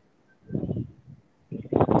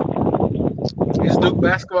 Is Duke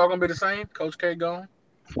basketball gonna be the same? Coach K gone?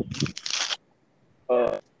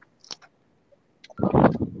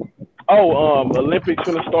 Olympics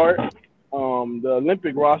gonna start. The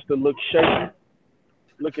Olympic roster looks shaky.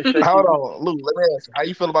 Looking shaky. Hold on, Lou. Let me ask you, how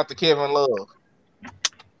you feel about the Kevin Love?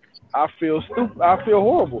 I feel stupid. I feel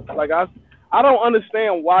horrible. Like I don't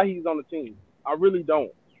understand why he's on the team. I really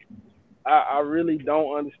don't. I really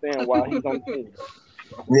don't understand why he's on the team.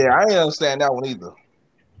 Yeah, I ain't understand that one either.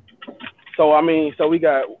 So I mean, so we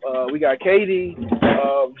got KD.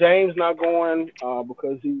 James not going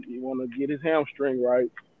because he want to get his hamstring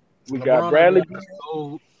right. We got Bradley.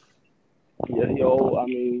 Yeah, he old. I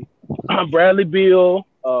mean, Bradley Beal,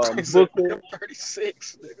 Booker,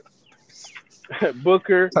 36.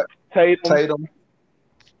 Booker, Tatum.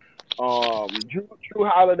 Drew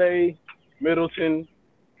Holiday, Middleton,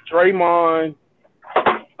 Draymond,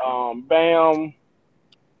 Bam,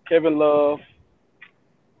 Kevin Love,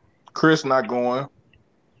 Chris not going.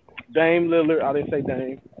 Dame Lillard. I didn't say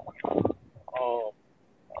Dame.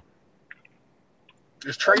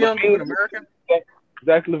 Is Trae Young even American?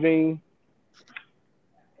 Zach LaVine.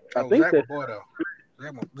 I think Zach that. my boy though.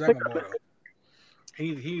 Zach my boy though.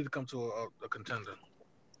 He needs to come to a contender.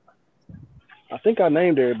 I think I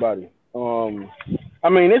named everybody. I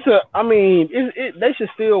mean, they should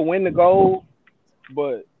still win the gold,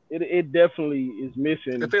 but it definitely is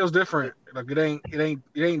missing. It feels different. Like it ain't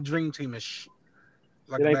dream teamish.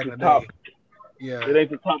 Like it ain't back the in the top. day. Yeah. It ain't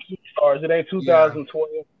the top superstars. It ain't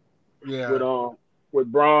 2012. Yeah. With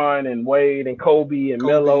Bron and Wade and Kobe and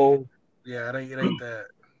Melo. Yeah, it ain't that.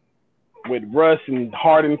 With Russ and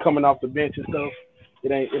Harden coming off the bench and stuff. It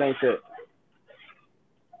ain't that.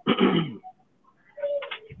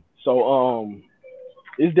 So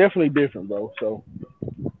it's definitely different, bro. So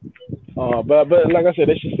but like I said,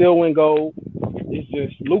 they should still win gold. It's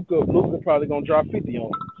just Luka probably gonna drop 50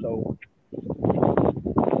 on them. So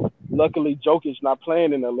luckily Jokic not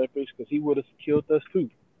playing in the Olympics because he would have killed us too.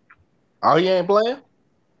 Oh, he ain't playing?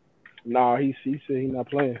 Nah, he said he not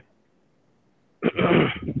playing.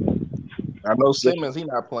 I know Simmons, he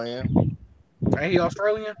not playing. Ain't he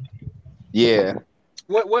Australian? Yeah.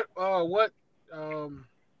 What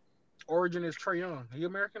origin is Trae Young? Are you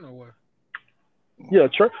American or what? Yeah,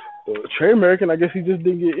 Trae American. I guess he just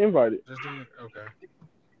didn't get invited. Okay.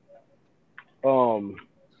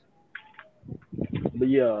 But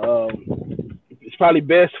yeah, it's probably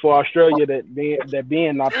best for Australia that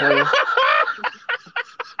Ben not playing.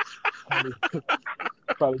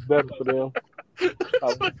 Probably better for them.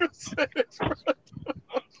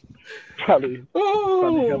 Probably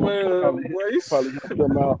help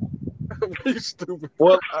them out. You stupid.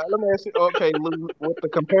 Well, let me ask you. Okay, Lou, with the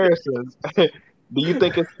comparisons, do you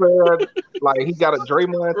think it's fair? Like he got a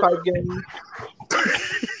Draymond type game?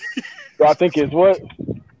 So I think it's what?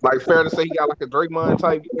 Like fair to say he got like a Draymond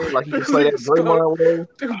type game? Like he can play that Draymond way?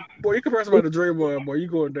 Boy, you compare somebody to Draymond, boy, you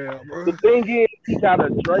going down, bro. The thing is, he got a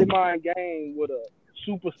Draymond game with a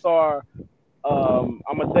superstar. I'm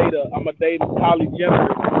a date Kylie Jenner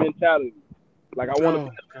mentality. Like I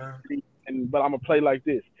want to, but I'm gonna play like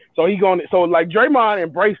this. So like Draymond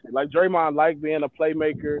embraced it. Like Draymond like being a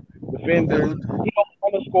playmaker, defender. He don't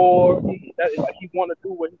want to score. He want to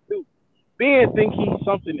do what he do. Ben think he's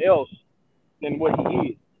something else than what he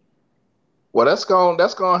is. Well, that's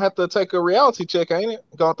gonna have to take a reality check, ain't it?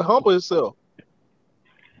 Gonna have to humble himself.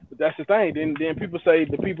 But that's the thing. Then people say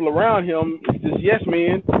the people around him is just yes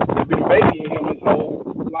men. They've been babying him his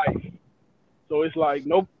whole life. So it's like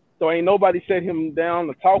so ain't nobody set him down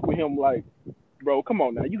to talk with him like, bro, come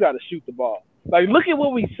on now, you got to shoot the ball. Like, look at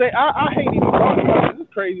what we say. I hate even talking about this. This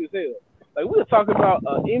is crazy as hell. Like, we were talking about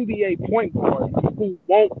an NBA point guard who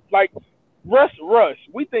won't, like, Russ.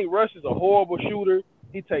 We think Russ is a horrible shooter.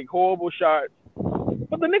 He take horrible shots.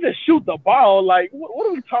 But the nigga shoot the ball. Like, what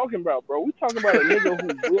are we talking about, bro? We talking about a nigga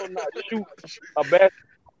who will not shoot a basketball.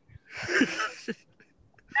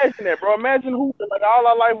 Imagine that, bro. Imagine hooping. Like, all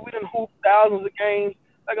our life, we done hoop thousands of games.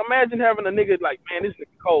 Like, imagine having a nigga like, man, this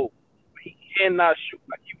nigga cold. He cannot shoot.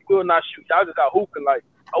 Like, he will not shoot. Y'all just out hooping. Like,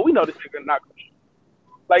 oh, we know this nigga not gonna shoot.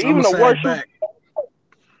 Like, even the worst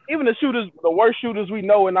shooters, the worst shooters we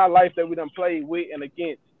know in our life that we done played with and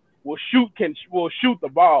against will shoot the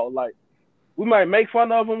ball. Like, we might make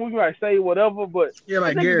fun of him, we might say whatever, but yeah,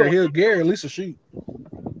 like Gary at least a shoot.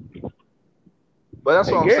 But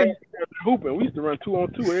that's what I'm saying. Hooping, we used to run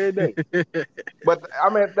 2-on-2 every day. But I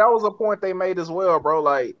mean, that was a point they made as well, bro.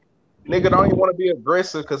 Like, nigga don't even want to be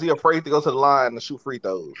aggressive because he afraid to go to the line and shoot free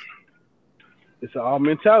throws. It's all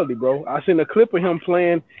mentality, bro. I seen a clip of him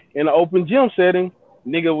playing in an open gym setting.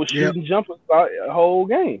 Nigga was shooting jumpers a whole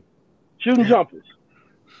game, shooting jumpers.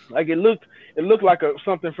 Like it looked like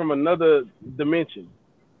something from another dimension.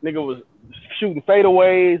 Nigga was shooting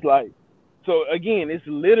fadeaways. Like So again, it's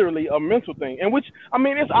literally a mental thing, and which I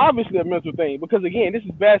mean, it's obviously a mental thing because again, this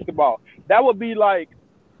is basketball. That would be like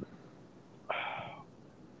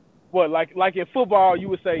what, like in football, you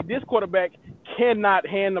would say this quarterback cannot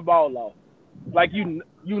hand the ball off. Like you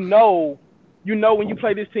know when you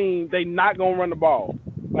play this team, they not gonna run the ball.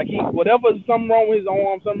 Like whatever, something wrong with his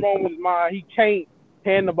arm, something wrong with his mind, he can't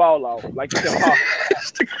hand the ball off. Like it's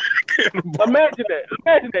impossible. Imagine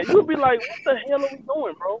that. You'd be like, what the hell are we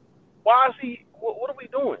doing, bro? Why is he? What are we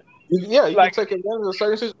doing? Yeah, you Like, can take advantage of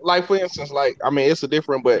certain situations. Like for instance, like I mean, it's a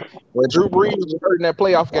different. But when Drew Brees was hurt in that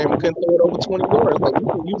playoff game, and couldn't throw it over 20 yards. Like you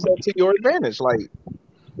can use that to your advantage. Like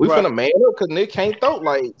we right. finna man up because Nick can't throw.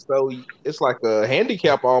 Like so, it's like a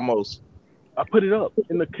handicap almost. I put it up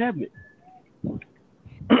in the cabinet.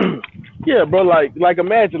 Yeah, bro. Like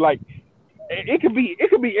imagine like it could be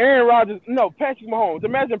Aaron Rodgers. No, Patrick Mahomes.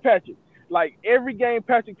 Imagine Patrick. Like every game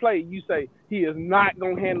Patrick played, you say he is not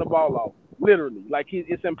gonna hand the ball off. Literally, like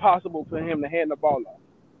it's impossible for him to hand the ball off.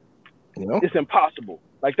 You know, It's impossible.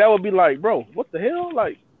 Like that would be like, bro, what the hell?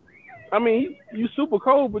 Like, I mean, you super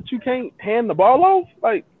cold, but you can't hand the ball off.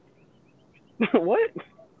 Like, what?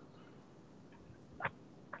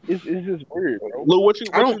 It's just weird, bro. Lou, what you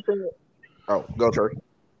think? Oh, go, Trey.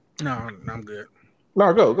 No, I'm good.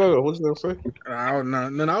 No, go. What you gonna say? I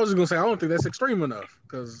was just gonna say I don't think that's extreme enough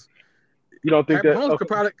because You don't think Pat that? Mahomes Okay.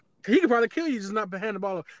 could probably kill you just not hand the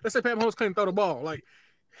ball. Let's say Pat Mahomes couldn't throw the ball. Like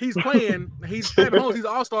he's playing, he's Pat Mahomes, he's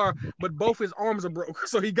an all-star, but both his arms are broke,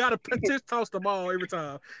 so he got to just toss the ball every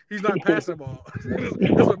time. He's not passing the ball.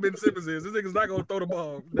 That's what Ben Simmons is. This nigga's not gonna throw the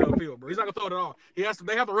ball downfield, bro. He's not gonna throw it at all. They have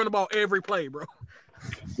to run the ball every play, bro.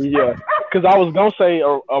 Yeah, because I was gonna say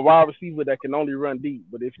a wide receiver that can only run deep,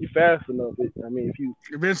 but if you fast enough, if you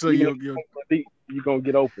Eventually you're gonna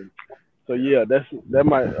get open. So yeah, that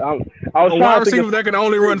might. I was a trying wide to think receiver that can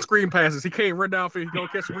only run screen passes. He can't run downfield. He's gonna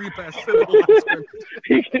catch screen passes.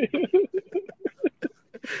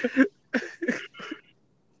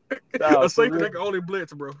 A safety that can only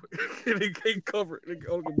blitz, bro. He can't cover it. He can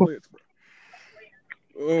only blitz, bro.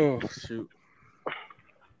 Oh shoot.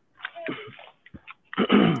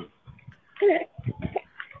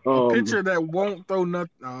 A pitcher that won't throw nothing.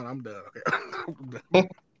 Oh, I'm done. Okay. I'm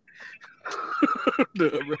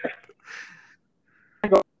done, bro.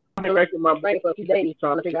 I'm racking my brain for a few days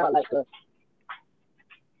trying to figure out like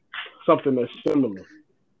something that's similar.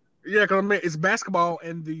 Yeah, because I mean it's basketball,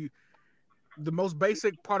 and the most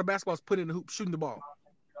basic part of basketball is putting in the hoop, shooting the ball.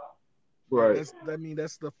 Right. That's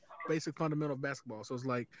the basic fundamental of basketball. So it's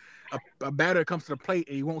like a batter comes to the plate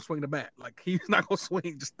and he won't swing the bat. Like he's not gonna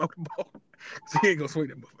swing, just throw the ball. He ain't gonna swing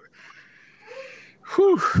that motherfucker.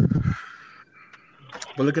 Whew.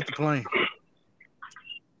 But look at the plane.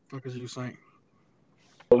 What is you saying?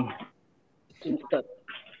 What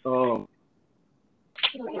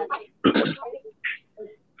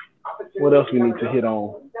else we need to hit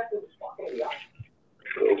on?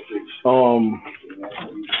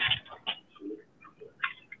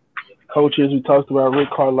 Coaches, we talked about Rick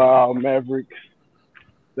Carlisle, Mavericks,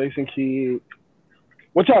 Jason Kidd.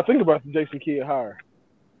 What y'all think about the Jason Kidd hire?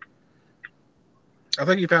 I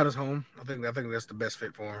think he found his home. I think that's the best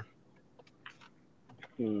fit for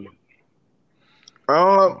him.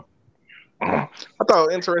 I thought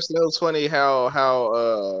it interesting. It was funny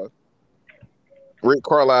how Rick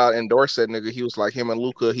Carlisle endorsed that nigga. He was like, him and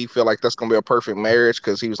Luka, he feel like that's gonna be a perfect marriage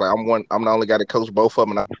because he was like, I'm the only guy that coach both of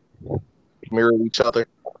them and I mirror each other.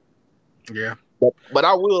 Yeah. But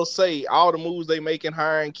I will say all the moves they making,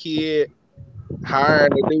 hiring Kidd,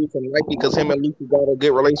 hiring the dude from Nike because him and Luka got a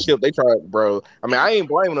good relationship. They tried, bro. I mean, I ain't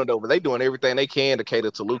blaming them though, but they doing everything they can to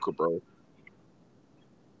cater to Luka, bro.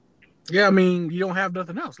 Yeah, I mean, you don't have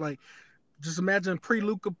nothing else. Like, just imagine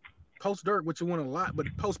pre-Luka, post-Dirk, which you won a lot, but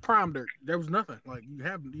post-prime Dirk, there was nothing. Like,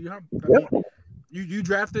 I mean, you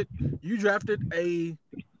drafted a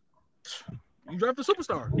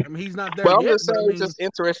superstar. I mean, he's not there. But I'm yet, just saying, it's just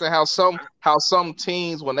interesting how some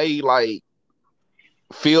teams, when they like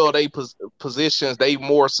fill they positions, they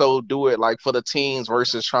more so do it like for the teams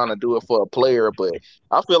versus trying to do it for a player. But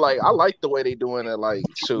I feel like I like the way they doing it. Like,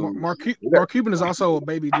 shoot, Mark Cuban is also a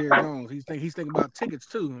baby Jerry Jones. He's thinking about tickets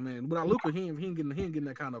too. I mean, without Luka, he ain't getting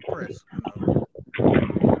that kind of press. You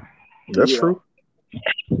know? That's true.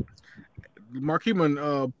 Mark Cuban I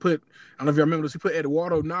don't know if you remember this, he put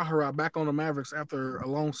Eduardo Nájera back on the Mavericks after a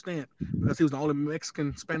long stint because he was the only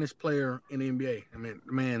Mexican Spanish player in the NBA. I mean,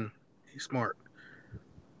 the man, he's smart.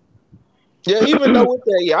 Yeah, even though with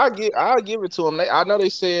that, yeah, I'll give it to him. I know they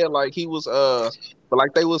said like he was but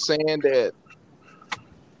like they were saying that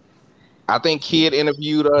I think Kidd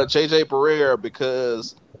interviewed JJ Barea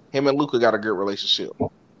because him and Luka got a good relationship.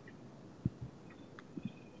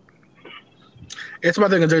 It's my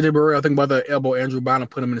thing of JJ Barea. I think about the elbow Andrew Bynum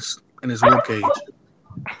put him in his rib cage.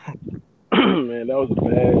 Man, that was a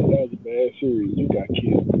bad series. We got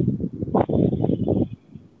killed.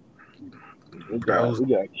 We got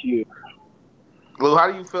killed. Lou,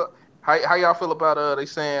 how do you feel? How y'all feel about they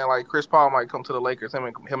saying like Chris Paul might come to the Lakers?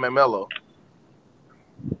 Him and Melo.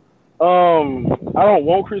 I don't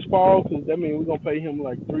want Chris Paul because that means we're gonna pay him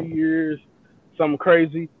like 3 years, something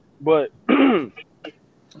crazy. But I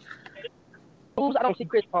don't see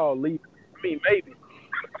Chris Paul leaving. I mean, maybe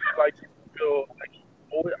like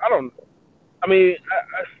I don't know. I mean,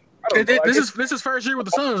 I don't know. This is first year with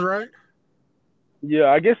the Suns, right?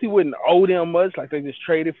 Yeah, I guess he wouldn't owe them much. Like they just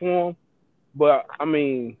traded for him. But I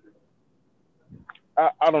mean,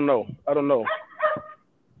 I don't know. Because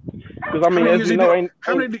I mean, as you know,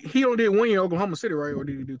 he only did 1 year in Oklahoma City, right? Or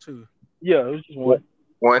did he do 2? Yeah, it was just one.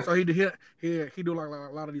 So he do like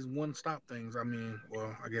a lot of these one stop things. I mean,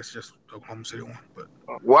 well, I guess just Oklahoma City one, but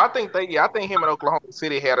I think him and Oklahoma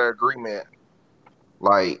City had an agreement.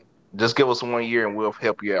 Like, just give us 1 year and we'll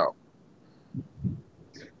help you out.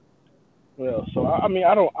 Well, so I mean,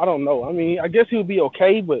 I don't know. I mean, I guess he would be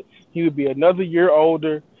okay, but he would be another year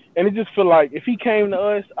older, and it just feel like if he came to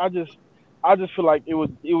us, I just feel like he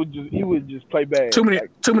would just play bad. Too many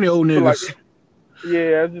old niggas. Like,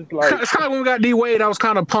 yeah, it's just like it's kind of when we got D Wade. I was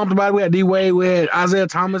kind of pumped about it. We had D Wade. We had Isaiah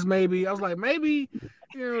Thomas. Maybe I was like, maybe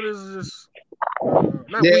this is just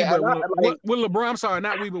not we, but when LeBron. I'm sorry,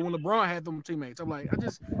 not we, but when LeBron had them teammates, I'm like, I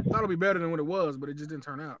just thought it'd be better than what it was, but it just didn't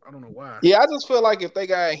turn out. I don't know why. Yeah, I just feel like if they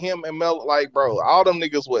got him and Melo, like, bro, all them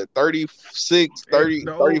niggas, what, 36, 30,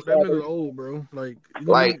 35? That nigga's old, bro. Like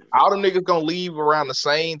all them niggas gonna leave around the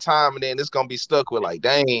same time, and then it's gonna be stuck with, like,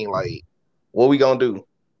 dang, like, what we gonna do?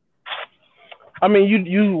 I mean,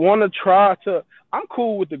 you want to try to. I'm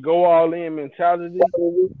cool with the go all in mentality.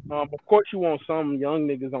 Of course, you want some young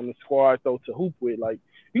niggas on the squad though to hoop with. Like,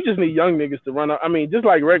 you just need young niggas to run up. I mean, just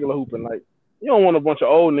like regular hooping. Like, you don't want a bunch of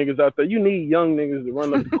old niggas out there. You need young niggas to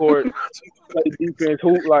run up the court, play defense,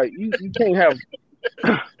 hoop. Like, you can't have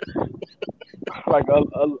like a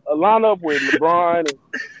lineup with LeBron and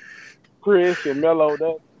Chris and Melo.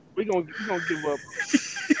 That we gonna give up.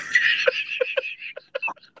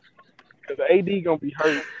 The AD gonna be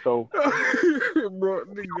hurt, so bro,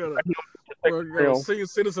 nigga got a senior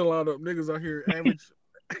citizen lineup. Niggas out here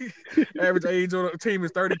average age on the team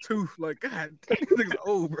is 32. Like, God, niggas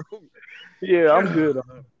old, bro. Yeah, I'm good.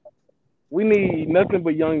 We need nothing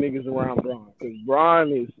but young niggas around Bron because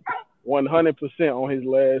Bron is 100% on his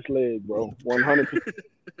last leg, bro. 100%.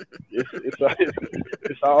 It's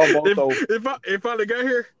almost over. It finally got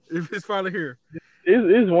here. It's finally here.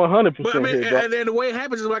 It's 100%. But I mean, here, and then the way it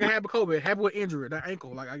happens is like it happened with Kobe. It happened with injury, that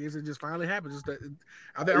ankle. Like, I guess it just finally happened. Just that,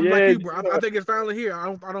 I'm like you, bro. I think it's finally here.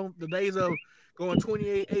 I don't. The days of going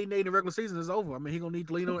 28, 8, and 8 in the regular season is over. I mean, he's gonna need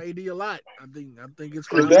to lean on AD a lot. I think it's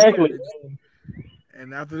finally exactly. Here.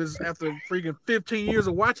 And after freaking 15 years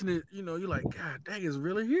of watching it, you're like, God dang, it's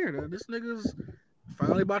really here. This nigga's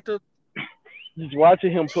finally about to. Just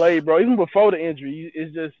watching him play, bro. Even before the injury,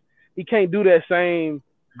 it's just he can't do that same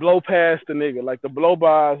blow past the nigga. Like, the blow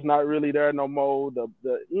by is not really there no more.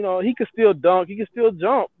 He can still dunk, he can still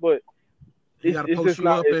jump, but he got to post you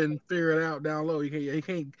up and figure it out down low. He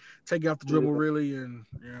can't take you off the dribble really, and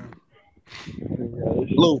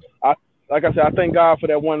Lou. Like I said, I thank God for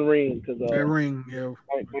that one ring because that ring, yeah.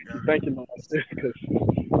 Thank you, man.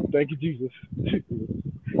 Thank you, Jesus.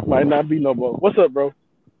 Might not be no more. What's up, bro?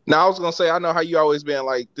 Now I was gonna say, I know how you always been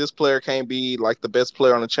like, this player can't be like the best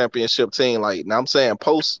player on the championship team. Like, now I'm saying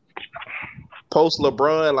post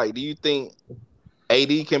LeBron, like, do you think AD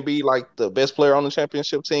can be like the best player on the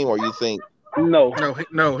championship team, or you think no,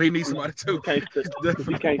 he needs somebody too. He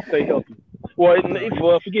can't stay healthy. Well,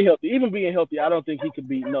 if he get healthy, even being healthy, I don't think he could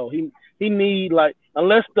be. No, he need, like,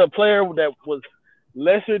 unless the player that was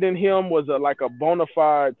lesser than him was like a bona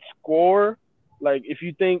fide scorer. Like, if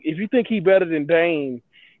you think he better than Dame.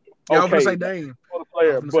 Yeah, I was gonna say Dame.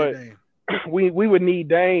 Player, but we would need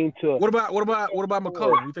Dame to. What about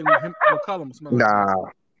McCollum? You think McCollum? Nah.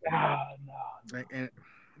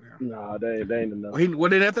 Nah, they ain't enough.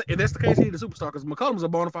 If that's the case, he need a superstar because McCollum's a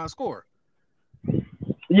bona fide scorer.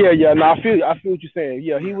 Yeah. No, I feel what you're saying.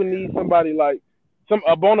 Yeah, he would need somebody like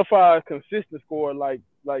a bona fide consistent scorer, like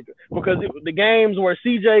because the games where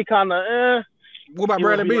CJ kind of What about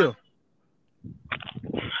Bradley Beal?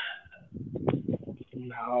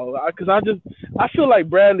 No, because I feel like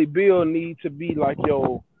Bradley Beal needs to be like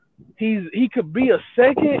he could be a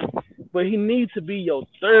second, but he needs to be your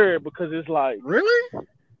third because it's like, really,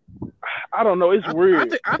 I don't know, it's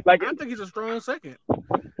weird. I think he's a strong second.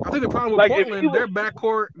 I think the problem with Like, if Portland, he their was-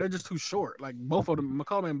 backcourt, they're just too short. Like both of them,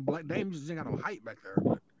 McCollum and Dame just ain't got no height back there.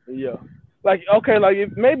 But Yeah. Like, okay, like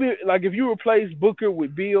if you replace Booker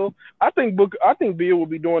with Beal, I think Beal will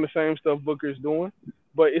be doing the same stuff Booker's doing,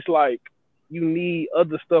 but it's like you need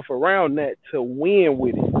other stuff around that to win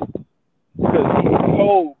with it. Because he's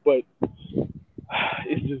cold, but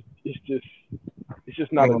it's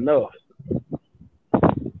just not enough.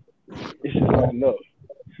 It's just not enough.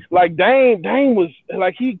 Like Dame was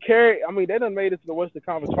like he carried. I mean, they done made it to the Western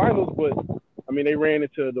Conference Finals, but I mean they ran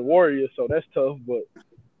into the Warriors, so that's tough. But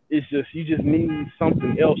it's just you just need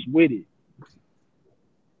something else with it.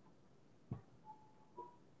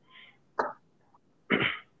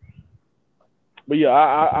 But yeah,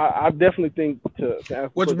 I definitely think to answer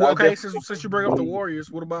which the question, okay, since you bring up the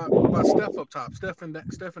Warriors, what about Steph up top? Steph and AD.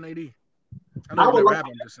 I know it never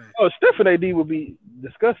happened. I'm just saying. Oh, Steph and AD would be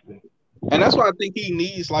disgusting. And that's why I think he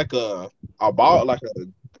needs like a ball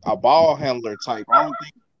ball handler type. I don't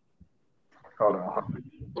think. Hold on.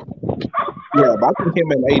 Yeah, but I think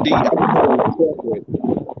him and AD.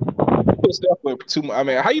 Put Steph with too much. I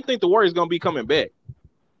mean, how you think the Warriors gonna be coming back?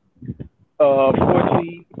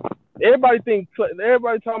 14. Everybody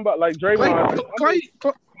talking about like Draymond.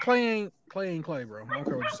 Clay ain't Clay, bro. I don't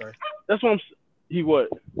care what you say. That's what he what?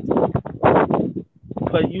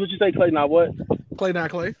 Clay, you say Clay not what? Clay not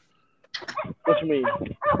Clay. What you mean?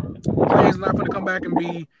 Clay is not going to come back and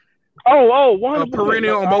be a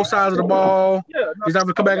perennial on both sides of the ball. Yeah, he's not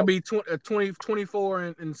going to come back and be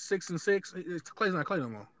 24 and 6 and 6. Clay's not Clay no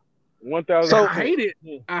more. 1,000. So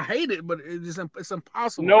I hate it, but it's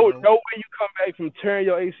impossible. No way you come back from tearing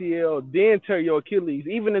your ACL, then tear your Achilles,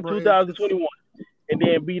 even in 2021, and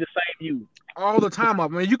then be the same you. All the time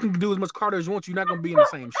up. I mean, you can do as much cardio as you want. You're not going to be in the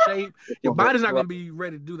same shape. Your body's not going to be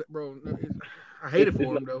ready to do that, bro. I hate it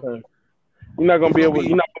for him, though. You're not going to be able.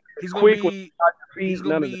 You're not he's quick. He's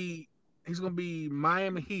going to be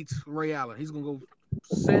Miami Heat's Ray Allen. He's going to go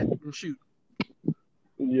set and shoot.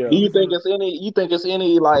 Yeah. Do you think it's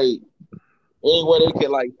any like any way they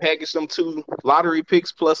can like package them 2 lottery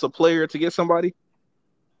picks plus a player to get somebody?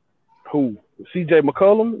 Who? CJ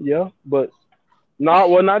McCollum? Yeah, but.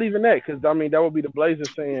 Not even that, because I mean that would be the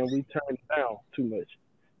Blazers saying we turned down too much.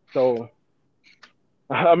 So,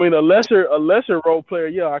 I mean a lesser role player,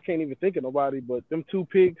 yeah, I can't even think of nobody. But them 2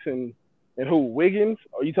 picks and who? Wiggins?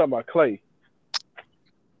 Or you talking about Clay?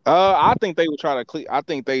 I think they would try to. I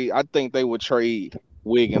think they would trade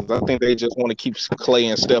Wiggins. I think they just want to keep Clay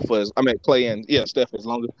and Steph Steph as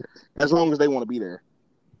long as they want to be there.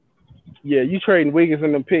 Yeah, you trading Wiggins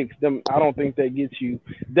and them picks. I don't think that gets you.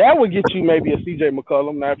 That would get you maybe a CJ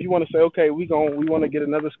McCollum. Now, if you want to say, okay, we want to get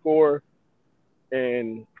another scorer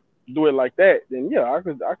and do it like that, then yeah, I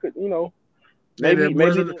could, maybe.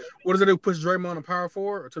 What does it do? Push Draymond on power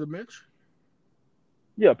forward or to the bench?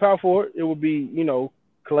 Yeah, power forward. It would be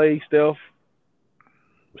Clay, Steph,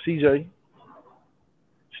 CJ.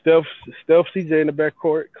 Steph, CJ in the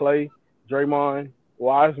backcourt. Clay, Draymond,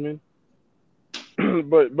 Wiseman.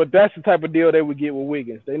 But that's the type of deal they would get with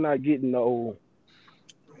Wiggins. They're not getting nothing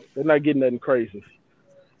crazy.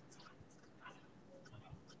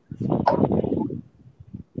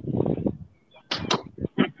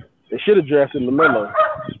 They should have drafted LaMelo.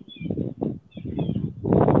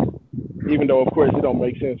 Even though of course it don't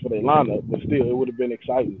make sense for their lineup, but still it would have been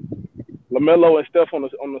exciting. LaMelo and Steph on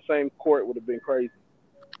the same court would have been crazy.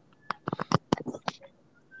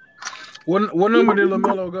 What number did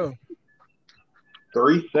LaMelo go?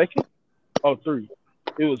 3. Second? Oh, 3.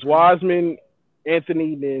 It was Wiseman,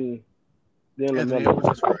 Anthony, then LaMelo.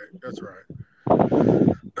 That's right.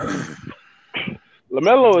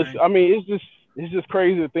 LaMelo is. I mean, it's just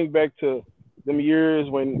crazy to think back to them years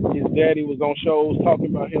when his daddy was on shows talking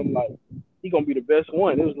about him like he gonna be the best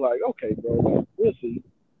one. It was like, okay, bro, like, we'll see.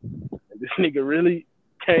 And this nigga really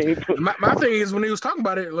came. My thing is when he was talking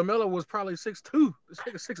about it, LaMelo was probably 6'2". This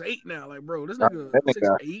nigga 6'8" now. Like, bro, this nigga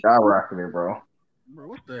 6'8". Guy rocking it, bro. Bro,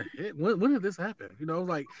 what the heck? When did this happen? I'm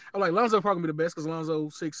like Lonzo probably be the best because Lonzo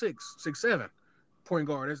 6'6", 6'7", point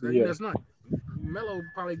guard. That's not. Melo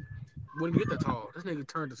probably wouldn't get that tall. This nigga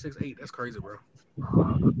turned to 6'8". That's crazy, bro.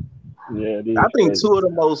 Yeah, I think 2 of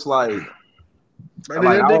the most like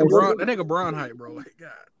that nigga Bron height, bro. Like,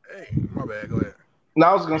 God, hey, my bad. Go ahead. No,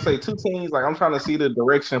 I was gonna say 2 teams. Like, I'm trying to see the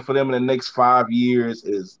direction for them in the next 5 years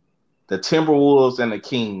is the Timberwolves and the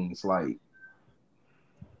Kings. Like,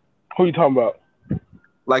 who you talking about?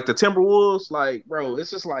 Like the Timberwolves, like, bro,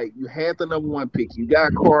 it's just like you had the number 1 pick, you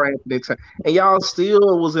got Karl Anthony, and y'all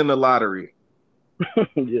still was in the lottery.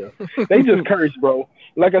 Yeah, they just cursed, bro.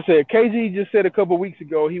 Like I said, KG just said a couple weeks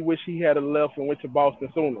ago he wished he had left and went to Boston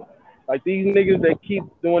sooner. Like these niggas that keep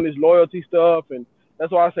doing this loyalty stuff, and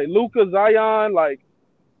That's why I say Luka, Zion. Like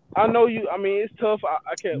I know you. I mean, it's tough.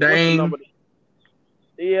 I can't. What's the Dame. number?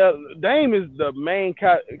 Yeah, Dame is the main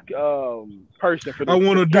person for this. I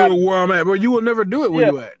want to do it where I'm at, but you will never do it where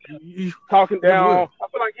Yeah. you at. You Talking never down. will. I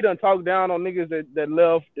feel like he done talked down on niggas that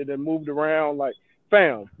left, that moved around. Like,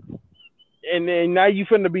 fam. And then now you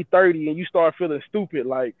finna be 30 and you start feeling stupid.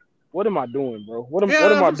 Like, what am I doing, bro? What am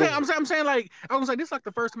I doing? I'm saying like I was like, this is like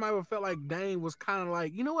the first time I ever felt like Dame was kind of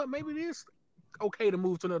like, you know what, maybe it is okay to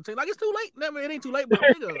move to another team. Like it's too late. Never, it ain't too late, but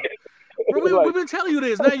nigga. Bro, we've been telling you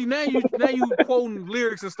this. Now you quoting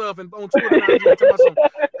lyrics and stuff and on Twitter now. You talking about some,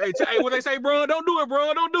 hey, what they say, bro? Don't do it,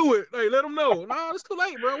 bro. Don't do it. Hey, let them know. No, it's too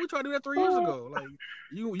late, bro. We tried to do that 3 years ago. Like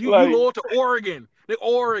you loyal to Oregon.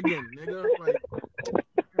 Oregon, nigga.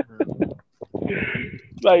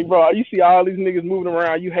 Like, bro, you see all these niggas moving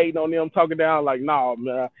around. You hating on them, talking down. Like, nah,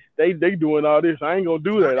 man, they doing all this. I ain't gonna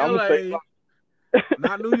do that. I'm gonna say,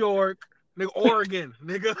 not New York, nigga. Oregon,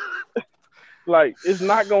 nigga. Like, it's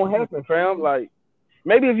not gonna happen, fam. Like,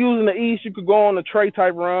 maybe if you was in the East, you could go on the Trey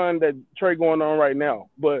type run that Trey going on right now.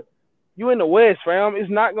 But you in the West, fam, it's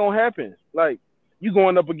not gonna happen. Like, you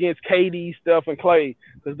going up against KD, Steph, and Clay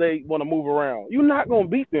because they want to move around. You're not gonna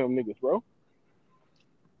beat them niggas, bro.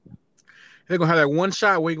 They're gonna have that one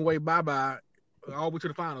shot where you can wait bye all the way to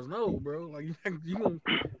the finals. No, bro. Like you gonna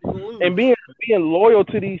lose. And being loyal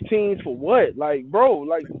to these teams for what? Like, bro,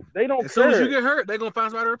 like they don't care. As soon as you get hurt, they're gonna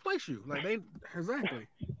find somebody to replace you. Like exactly.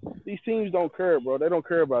 These teams don't care, bro. They don't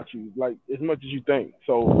care about you like as much as you think.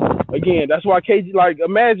 So again, that's why KG. Like,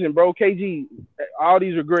 imagine, bro, KG, all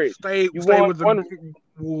these regrets. Stay with the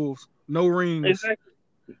Wolves. No rings. Exactly.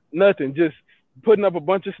 Nothing. Just putting up a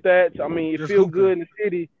bunch of stats. I mean, it feels good in the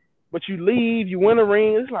city. But you leave, you win a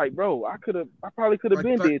ring. It's like, bro, I probably could have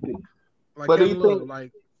been did this. Like, but Kevin Love,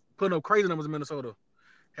 like putting up crazy numbers in Minnesota.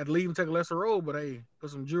 Had to leave and take a lesser role, but hey,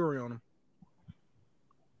 put some jewelry on him.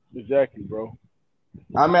 Exactly, bro.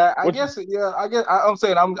 I mean, I guess, yeah. I'm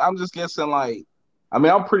saying, I'm just guessing. Like, I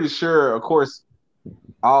mean, I'm pretty sure, of course,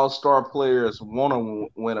 all-star players want to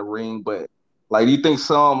win a ring, but like, do you think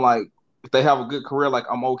some, like, if they have a good career, like,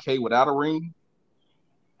 I'm okay without a ring?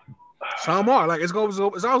 Some are like it's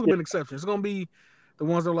always been exceptions. It's gonna be the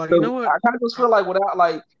ones that are like, you know what? I kind of just feel like without,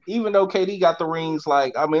 like, even though KD got the rings,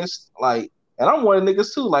 like, I mean, it's like, and I'm one of the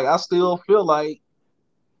niggas too. Like, I still feel like,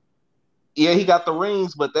 yeah, he got the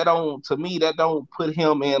rings, but that don't put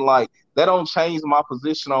him in, like, that don't change my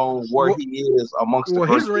position on where he is amongst the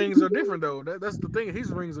his rings are different though. That's the thing.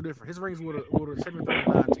 His rings are different. His rings with a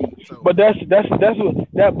 739 team. So. But that's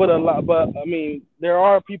what that. But a lot. But I mean, there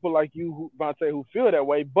are people like you, Vontae, who feel that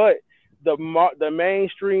way. But the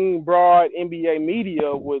mainstream broad NBA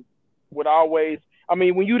media would always. I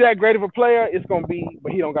mean, when you that great of a player, it's gonna be.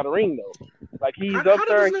 But he don't got a ring though. Like he's up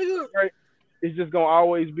there. It's just gonna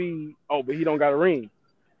always be. Oh, but he don't got a ring.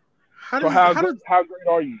 How great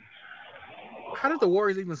are you? How did the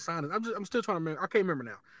Warriors even sign it? I'm still trying to remember. I can't remember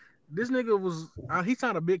now. This nigga was he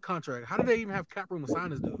signed a big contract. How did they even have cap room to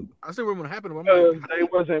sign this dude? I still remember what happened.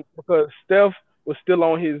 Because Steph was still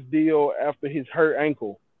on his deal after his hurt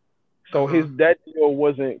ankle, so that deal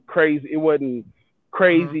wasn't crazy. It wasn't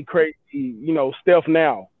crazy. You know, Steph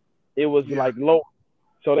now. It was like low,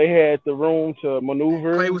 so they had the room to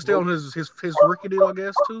maneuver. Clay was still on his rookie deal, I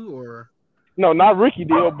guess, too, or no, not rookie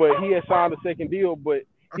deal, but he had signed a second deal, but.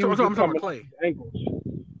 I'm talking about Clay. Ankles.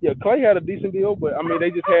 Yeah, Clay had a decent deal, but I mean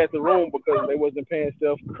they just had the room because they wasn't paying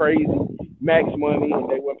Steph crazy max money and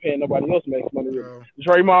they weren't paying nobody else max money.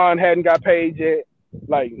 Draymond hadn't got paid yet.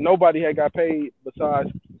 Like nobody had got paid besides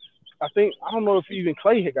I don't know if even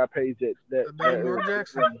Clay had got paid yet. That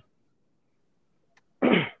Jackson.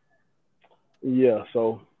 Yeah,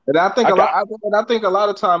 so and I think a lot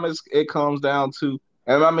of times it comes down to,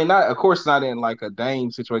 and I mean not in like a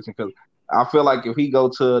Dame situation because I feel like if he go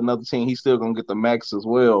to another team, he's still gonna get the max as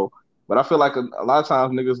well. But I feel like a lot of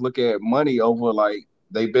times niggas look at money over like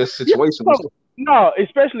their best situation. Yeah, no,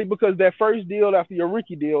 especially because that first deal after your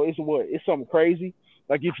rookie deal is it's something crazy.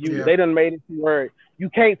 Like if they done made it to where you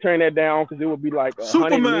can't turn that down because it would be like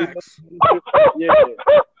Supermax. Yeah,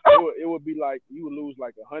 it would be like you would lose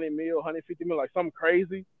like 100 mil, 150 mil, like something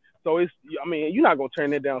crazy. So I mean, you're not gonna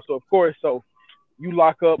turn that down. So of course, you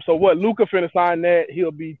lock up. So what? Luka finna sign that.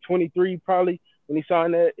 He'll be 23 probably when he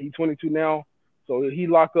signed that. He's 22 now. So he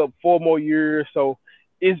lock up 4 more years. So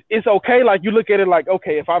it's okay. Like you look at it like,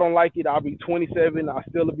 okay, if I don't like it, I'll be 27. I'll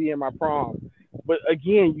still be in my prime. But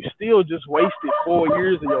again, you still just wasted 4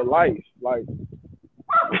 years of your life. Like,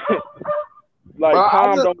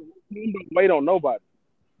 time don't wait on nobody.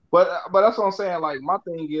 But that's what I'm saying. Like my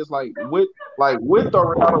thing is like with or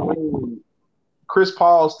without a ring, Chris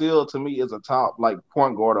Paul still to me is a top like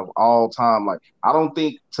point guard of all time. Like I don't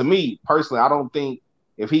think to me personally, I don't think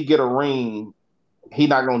if he get a ring, he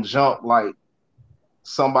not gonna jump like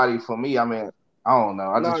somebody for me. I mean, I don't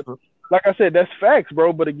know. I just like I said, that's facts,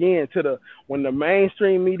 bro. But again, when the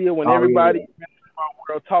mainstream media, when everybody in the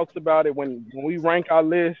world talks about it, when we rank our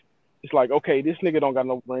list, it's like, okay, this nigga don't got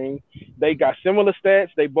no ring. They got similar stats.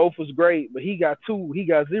 They both was great, but he got 2, he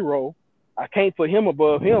got 0. I can't put him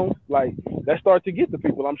above him. Like that start to get to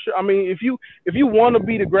people. I'm sure. I mean, if you want to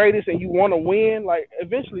be the greatest and you want to win, like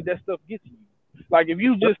eventually that stuff gets you. Like if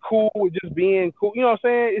you just cool with just being cool, you know what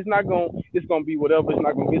I'm saying? It's gonna be whatever. It's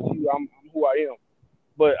not gonna get to you. I'm who I am.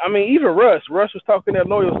 But I mean, even Russ was talking that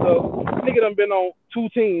loyal stuff. Nigga done been on 2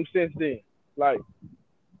 teams since then. Like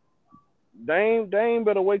Dame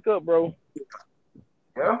better wake up, bro.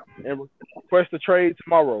 Yeah. And request a trade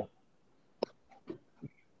tomorrow.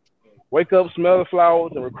 Wake up, smell the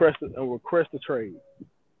flowers, and request a trade.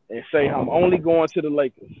 And say I'm only going to the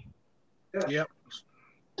Lakers. Yep.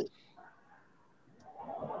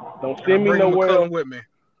 Don't send me nowhere. With me.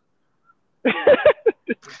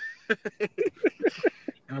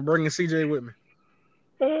 And I'm bringing CJ with me.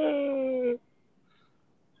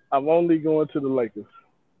 I'm only going to the Lakers.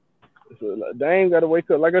 So Dame got to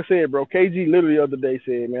wake up. Like I said, bro, KG literally the other day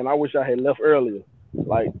said, man, I wish I had left earlier.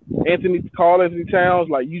 Like Anthony Towns,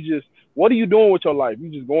 like what are you doing with your life? You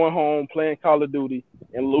just going home, playing Call of Duty,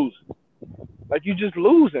 and losing. Like you just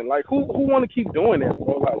losing. Like who want to keep doing that,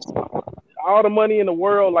 bro? Like all the money in the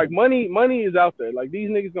world, like money is out there. Like these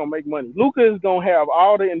niggas gonna make money. Luka is gonna have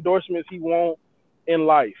all the endorsements he want in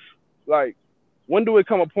life. Like when do it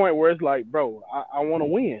come a point where it's like, bro, I want to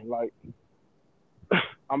win. Like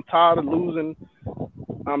I'm tired of losing.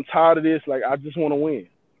 I'm tired of this. Like I just want to win.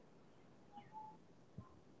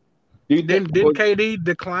 Didn't KD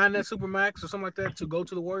decline that Supermax or something like that to go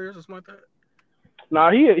to the Warriors or something like that?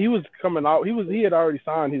 Nah, he was coming out. He had already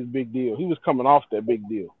signed his big deal. He was coming off that big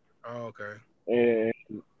deal. Oh, okay. And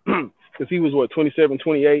because he was 27,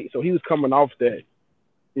 28, so he was coming off that,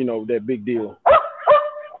 that big deal.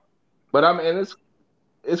 But I mean,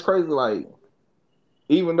 it's crazy. Like,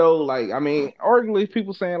 even though, like, I mean, arguably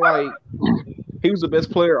people saying like he was the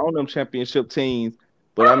best player on them championship teams,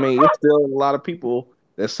 but I mean, it's still a lot of people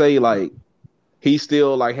that say like he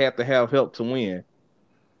still like had to have help to win.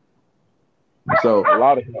 So a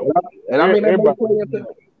lot of help. And I mean, everybody.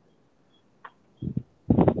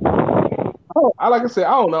 Oh, like I said,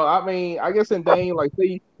 I don't know. I mean, I guess in Dame, like,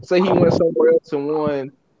 say he went somewhere else and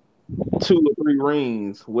won 2 or 3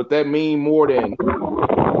 rings. Would that mean more than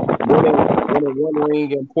winning 1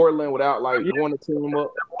 ring in Portland without like going to team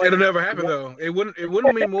up? It'll never happen though. It wouldn't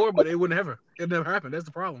mean more, but it wouldn't ever. It never happened. That's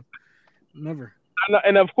the problem. Never.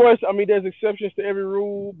 And of course, I mean, there's exceptions to every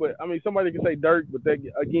rule. But I mean, somebody can say Dirk, but that,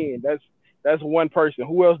 again, that's one person.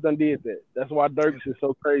 Who else done did that? That's why Dirk's is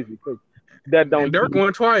so crazy. Cause that don't. And Dirk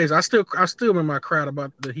won twice. I still remember my crowd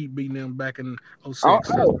about the Heat beating them back in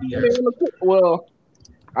 06. Well,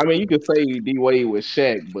 I mean, you could say D Wade was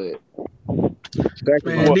Shaq, but Shaq,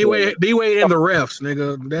 man, D Wade and the refs,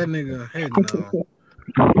 nigga. That nigga, heck no.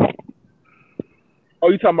 Oh,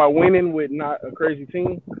 you talking about winning with not a crazy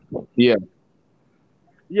team? Yeah.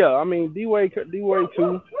 Yeah, I mean D Wade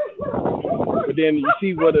too. But then you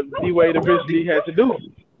see what D Wade eventually had to do.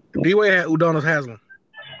 D Wade had Udonis Haslem,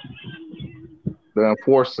 the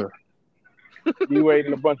enforcer. D Wade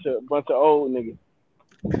and a bunch of old niggas.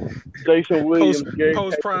 Jason Williams,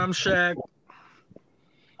 post prime Shaq,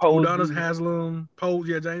 Udonis Haslem,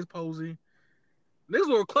 James Posey. Niggas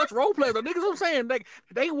were clutch role players. The niggas, I'm saying,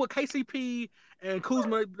 they were KCP and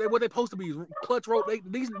Kuzma. What they supposed to be clutch role. Them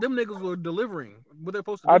niggas were delivering what they're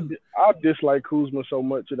supposed to do. I dislike Kuzma so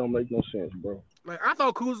much it don't make no sense, bro. Like I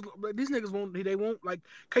thought Kuzma, these niggas won't like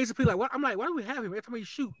KCP. Like what? I'm like, why do we have him? Every time he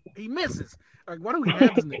shoot, he misses. Like why do we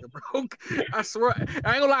have this nigga, bro? I swear,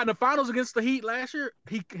 I ain't gonna lie. In the finals against the Heat last year,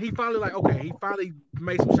 he finally he finally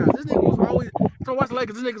made some shots. This nigga was always. So watch the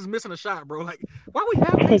Lakers. This nigga's missing a shot, bro. Like why we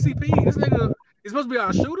have KCP? This nigga. He's supposed to be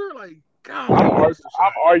our shooter? Like, God.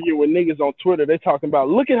 I'm arguing with niggas on Twitter. They talking about,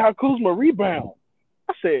 look at how Kuzma rebound.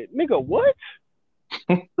 I said, nigga, what?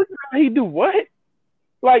 Look at how he do what?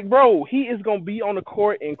 Like, bro, he is going to be on the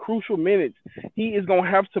court in crucial minutes. He is going to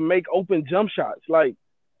have to make open jump shots. Like,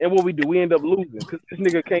 and what we do, we end up losing because this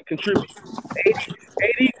nigga can't contribute.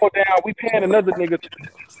 AD go down, we paying another nigga.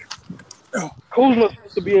 Kuzma's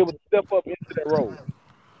supposed to be able to step up into that role.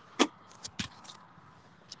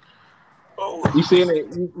 You see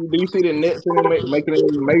it? Do you see the Nets making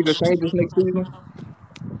any major changes next season?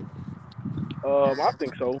 I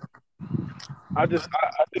think so. I think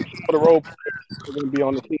some of the role players are going to be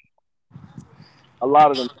on the team. A lot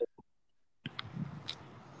of them.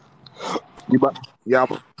 Y'all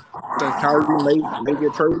think Kyrie may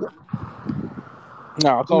get traded?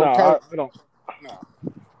 No, No, Kyrie, I don't.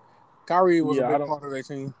 Kyrie was a Yeah, I big don't. part of their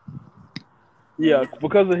team. Yeah,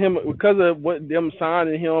 because of him, because of what them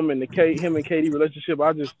signing him and him and KD relationship,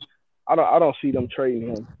 I don't see them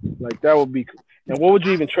trading him. Like that would be. And what would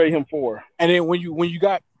you even trade him for? And then when you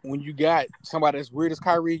got somebody as weird as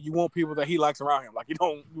Kyrie, you want people that he likes around him. Like you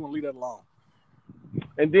want to leave that alone.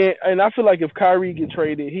 And I feel like if Kyrie get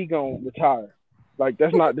traded, he gonna retire. Like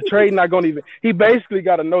that's not the trade. Not gonna even. He basically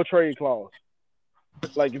got a no trade clause.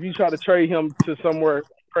 Like if you try to trade him to somewhere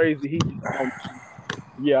crazy, he just gonna.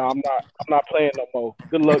 Yeah, I'm not playing no more.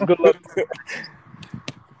 Good luck.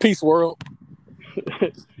 Peace, world.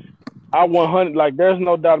 I 100 like there's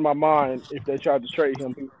no doubt in my mind if they tried to trade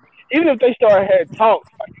him. Even if they started had talks,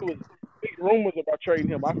 like it was big rumors about trading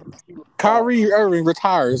him. I think he was Kyrie Irving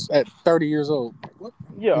retires at 30 years old. What?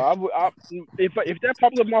 yeah, if that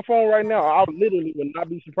pops up on my phone right now, I literally would not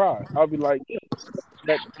be surprised. I'll be like, yeah,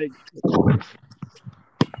 that they,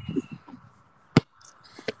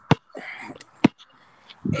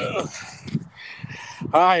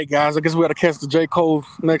 All right, guys. I guess we got to catch the J. Cole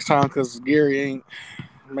next time because Gary ain't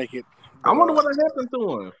make it. I But, wonder what happened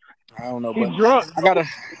to him. I don't know, he's but drunk. I gotta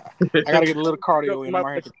get a little cardio in. I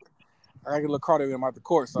gotta get a little cardio in at the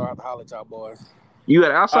court, so I have to holler at y'all boys. You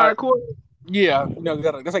at outside court? Yeah, you know,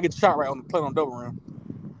 that's how I get the shot right on the play on double rim.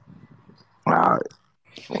 All right.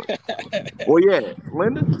 Well, yeah,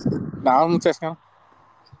 Linda. Nah, I'm test now.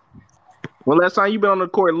 When last time you been on the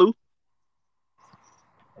court, Lou?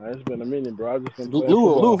 It's been a minute, bro. I just been playing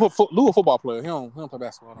football. Lou a football player. He don't play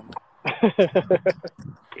basketball no more.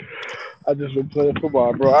 I just been playing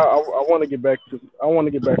football, bro. I want to get back on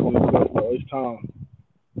the court, bro. It's time.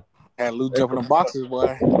 Had Lou jumping in boxes,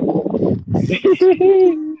 boy.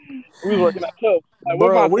 We was working out tough. Like,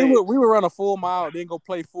 bro, we would run a full mile, then go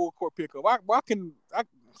play full court pickup.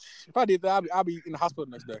 If I did that, I'd be in the hospital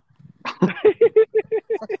next day.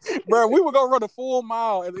 Bro, we would go run a full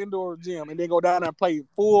mile at the indoor gym and then go down there and play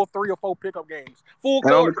full 3 or 4 pickup games. Full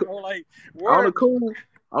court.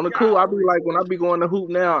 On the cool, I'll be like, when I be going to hoop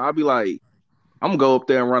now, I'll be like, I'm gonna go up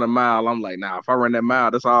there and run a mile. I'm like, nah, if I run that mile,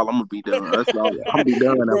 that's all I'm gonna be done. That's all I'm gonna be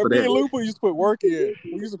done after that. Me and Lupa used to put work in.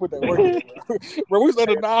 We used to put that work in, bro. Bro, we was at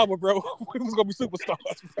the novel, bro. We was gonna be superstars,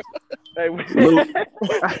 bro.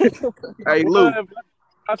 Hey, Luke.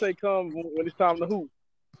 I say come when it's time to hoop.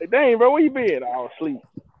 Hey, dang, bro, where you been? I was asleep.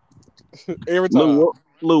 Every time.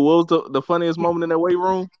 Lou, what was the funniest moment in that weight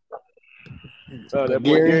room? That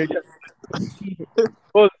boy Gary.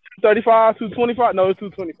 What was it, 235, 225? No, it's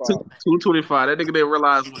 225. 225. That nigga didn't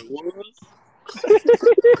realize what it was.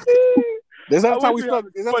 Is that how we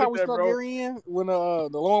stuck Gary in when the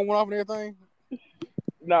alarm went off and everything?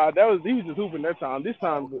 Nah, he was just hooping that time. This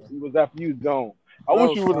time it was after you was gone. I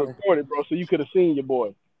wish you would have recorded, bro, so you could have seen your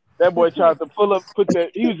boy. That boy tried to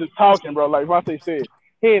he was just talking, bro, like Vontae said.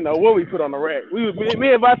 He didn't know what we put on the rack. Me and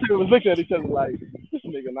Vontae was looking at each other like, this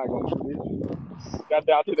nigga not gonna do this. Got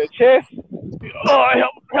down to the chest. Oh,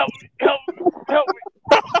 help me.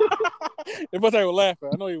 If Vontae was laughing,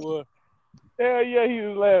 I know he was. Hell yeah, he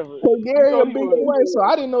was laughing. So Gary a big boy, so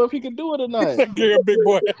I didn't know if he could do it or not. Gary a big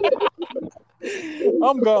boy.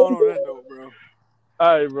 I'm going on that note, bro.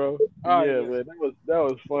 All right, bro. Yeah, man, that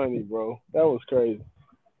was funny, bro. That was crazy.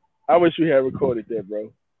 I wish we had recorded that,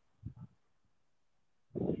 bro.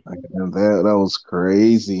 That was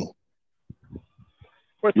crazy.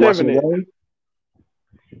 Where's Tevin at?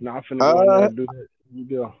 Nah, I'm finna go and do that. You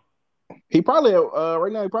go. He probably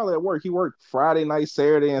right now. He probably at work. He worked Friday night,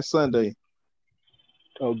 Saturday, and Sunday.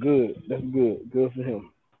 Oh, good. That's good. Good for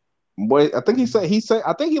him. Boy, I think he said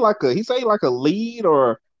I think he like a lead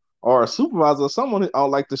or a supervisor or someone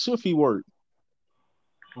on like the shift he worked.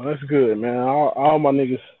 Well, that's good, man. All my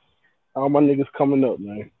niggas coming up,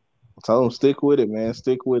 man. I told him stick with it, man.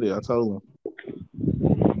 Stick with it. I told him.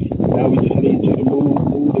 Now we just need you to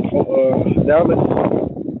move to Dallas.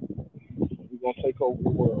 We're gonna take over the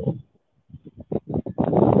world.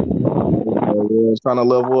 We're trying to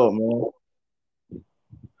level up, man.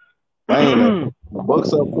 Dang, the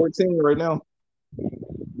Bucks up 14 right now.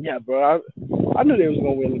 Yeah, bro. I knew they was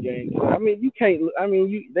gonna win the game. I mean, you can't. I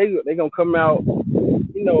mean, they gonna come out.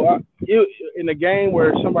 You know, in a game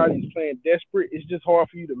where somebody's playing desperate, it's just hard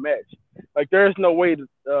for you to match. Like, there's no way to.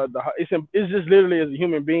 It's just literally, as a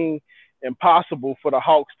human being, impossible for the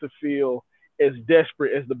Hawks to feel as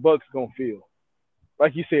desperate as the Bucks gonna feel.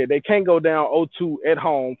 Like you said, they can't go down 0-2 at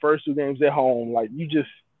home. First 2 games at home. Like, you just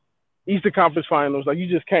Eastern Conference Finals. Like, you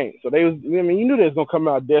just can't. So you knew they was gonna come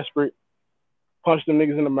out desperate, punch them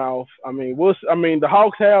niggas in the mouth. I mean, the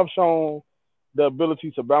Hawks have shown the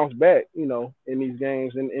ability to bounce back, you know, in these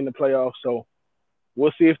games in the playoffs. So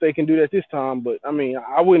we'll see if they can do that this time. But I mean,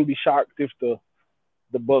 I wouldn't be shocked if the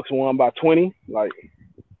Bucks won by 20. Like,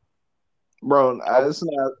 Bro,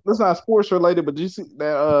 it's not sports related, but did you see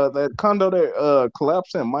that condo that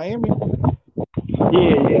collapsed in Miami?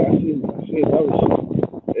 yeah, I see.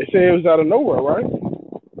 They said it was out of nowhere, right?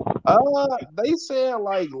 They said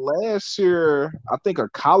like last year, I think a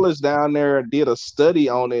college down there did a study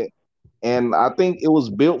on it, and I think it was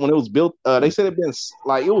built when it was built. They said it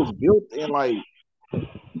was built in like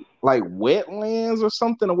wetlands or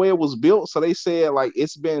something. The way it was built, so they said like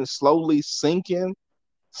it's been slowly sinking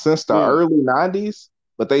since the early '90s.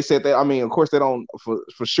 But they said that, I mean, of course, they don't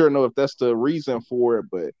for sure know if that's the reason for it,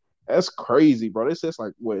 but that's crazy, bro. They said it's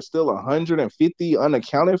like what, still 150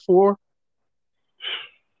 unaccounted for.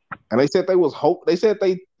 And they said they said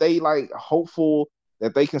they like hopeful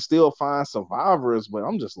that they can still find survivors, but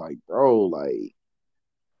I'm just like, bro, like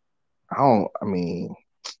I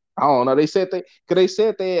don't know. They said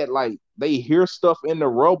they had like they hear stuff in the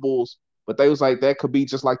rubbles, but they was like that could be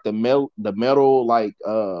just like the metal like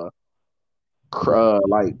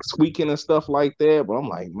squeaking and stuff like that. But I'm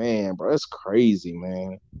like, man, bro, that's crazy,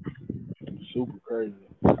 man. Super crazy.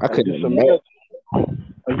 I couldn't imagine.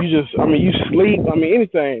 Like you sleep. I mean,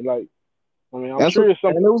 anything. Like, I mean, I'm sure it's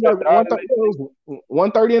something. And it was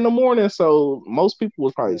like 1:30 in the morning, so most people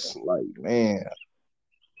was probably like, man.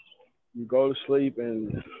 You go to sleep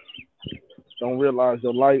and don't realize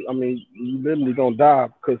your life. I mean, you literally gonna die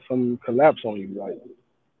because some collapse on you. Like,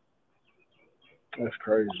 that's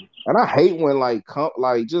crazy. And I hate when like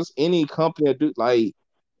just any company do like.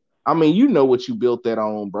 I mean, you know what you built that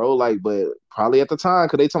on, bro. Like, but probably at the time,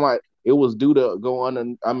 because they talking about it was due to go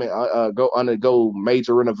undergo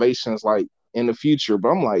major renovations like in the future. But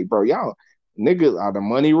I'm like, bro, y'all niggas are the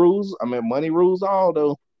money rules. I mean, money rules all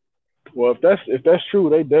though. Well, if that's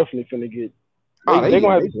true, they definitely finna get. They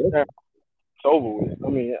gonna have to shut down. It's over with.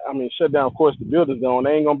 I mean, shut down. Of course, the building's gone.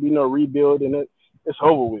 There ain't gonna be no rebuild, and it's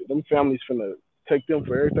over with. Them families finna take them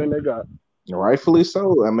for everything they got. Rightfully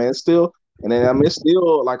so. I mean, it's still. And then it's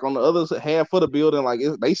still like on the other half of the building, like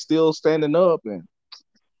they still standing up, and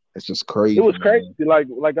it's just crazy. It was crazy. Like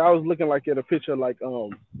I was looking like at a picture, like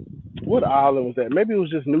what island was that? Maybe it was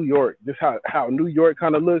just New York. Just how New York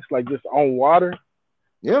kind of looks, like just on water.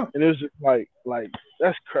 Yeah. And it was just like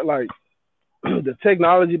that's like the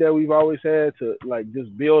technology that we've always had to like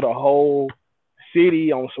just build a whole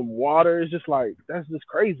city on some water. It's just like that's just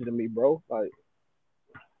crazy to me, bro. Like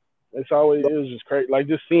it was just crazy. Like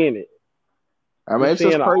just seeing it. I mean, it's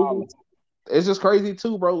just crazy. It's just crazy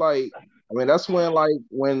too, bro. Like, I mean, that's when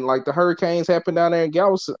the hurricanes happened down there in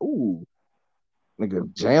Galveston. Ooh,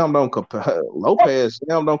 nigga jammed on Lopez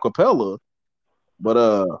jammed on Capella.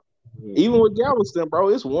 But even with Galveston, bro,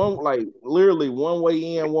 it's literally one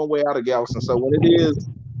way in, one way out of Galveston. So when it is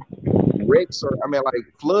wrecks or like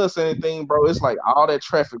floods or anything, bro, it's like all that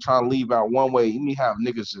traffic trying to leave out one way. You have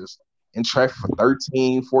niggas just in traffic for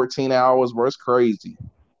 13, 14 hours, bro. It's crazy.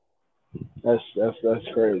 That's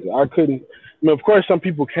crazy. I couldn't. I mean, of course, some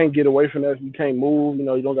people can't get away from that. You can't move. You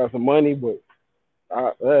know, you don't got some money, but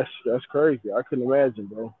that's crazy. I couldn't imagine,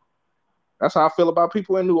 bro. That's how I feel about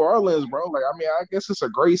people in New Orleans, bro. Like, I mean, I guess it's a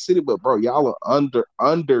great city, but bro, y'all are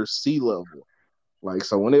under sea level. Like,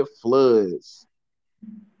 so when it floods,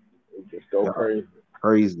 it just go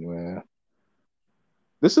crazy, man.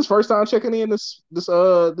 This is first time checking in this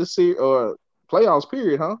series or playoffs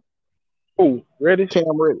period, huh? Oh, Reddish? Cam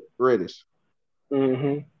Reddish.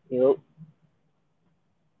 Mm-hmm. Yep.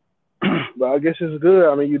 But I guess it's good.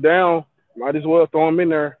 I mean, you down. Might as well throw him in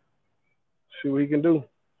there. See what he can do.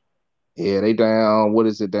 Yeah, they down. What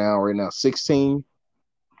is it down right now? 16?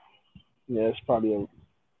 Yeah, it's probably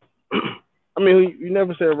I mean, you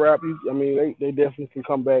never said rap. I mean, they definitely can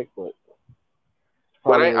come back, but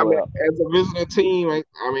I mean, as a visiting team,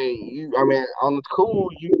 on the cool,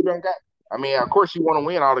 you done got. I mean, of course, you want to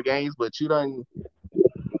win all the games, but you done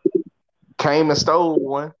came and stole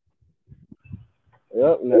one.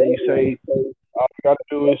 Yep. Now you say all we got to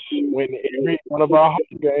do is win every one of our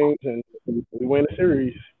home games, and we win the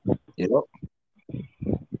series. Yep.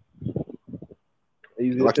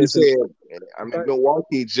 Easy like you said, I mean,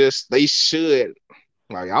 Milwaukee they should.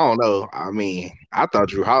 Like, I don't know. I mean, I thought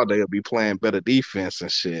Drew Holiday would be playing better defense and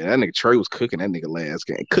shit. That nigga Trey was cooking that nigga last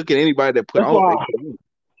game. Cooking anybody that put on.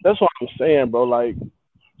 That's what I'm saying, bro. Like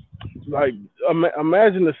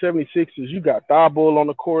imagine the 76ers. You got Thibault on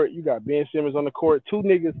the court. You got Ben Simmons on the court. Two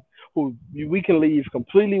niggas who we can leave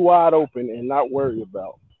completely wide open and not worry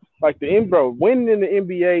about. Like winning in the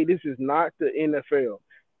NBA, this is not the NFL.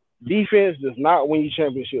 Defense does not win you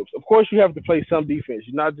championships. Of course, you have to play some defense.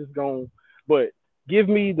 You're not just going, but give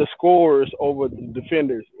me the scorers over the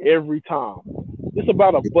defenders every time. It's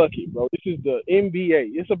about a bucket, bro. This is the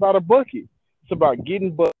NBA. It's about a bucket. It's about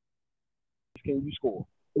getting buckets. Can you score?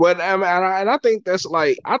 Well, and I think that's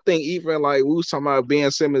like I think even like we was talking about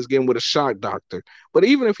Ben Simmons getting with a shock doctor, but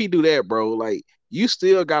even if he do that, bro, like you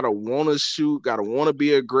still gotta want to shoot, gotta want to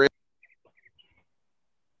be aggressive.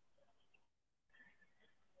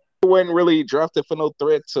 He wasn't really drafted for no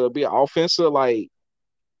threat to be an offensive. Like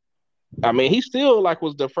I mean, he still like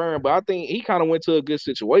was deferring, but I think he kind of went to a good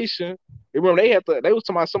situation. Remember they was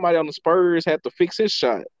talking about somebody on the Spurs had to fix his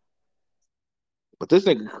shot, but this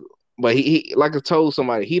nigga. But he like I told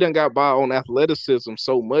somebody, he done got by on athleticism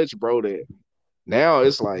so much, bro, that now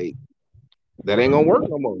it's like that ain't gonna work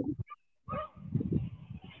no more.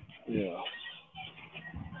 Yeah.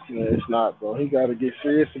 Yeah, it's not, bro. He got to get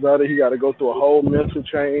serious about it. He got to go through a whole mental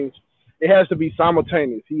change. It has to be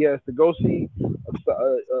simultaneous. He has to go see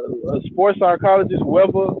a sports psychologist,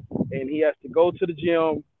 whoever, and he has to go to the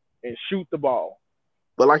gym and shoot the ball.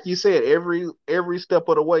 But like you said, every step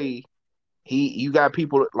of the way, you got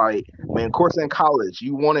people like man. Of course, in college,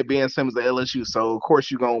 you wanted Ben Simmons at LSU, so of course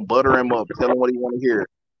you gonna butter him up, tell him what he want to hear.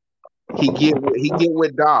 He get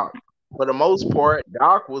with Doc. For the most part,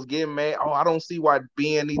 Doc was getting mad. Oh, I don't see why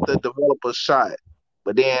Ben need to develop a shot.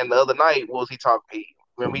 But then the other night, what was he talking?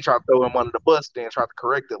 When we tried to throw him under the bus, then tried to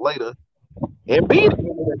correct it later. And Ben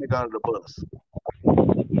didn't let the gun under the bus.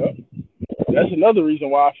 Yep. That's another reason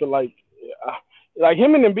why I feel like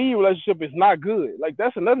him and Embiid relationship is not good. Like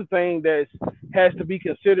that's another thing that has to be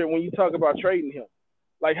considered when you talk about trading him.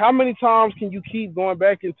 Like how many times can you keep going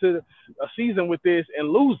back into a season with this and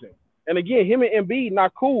losing? And again, him and Embiid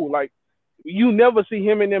not cool. Like you never see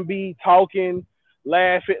him and Embiid talking,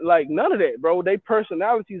 laughing, like none of that, bro. Their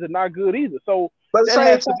personalities are not good either. So but that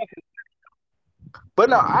has to be. But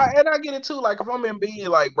no, I get it too. Like if I'm Embiid,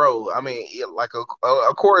 like bro, I mean, like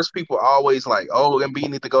of course people always like, oh, Embiid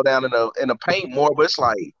need to go down in the paint more. But it's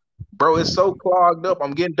like, bro, it's so clogged up.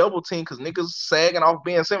 I'm getting double teamed because niggas sagging off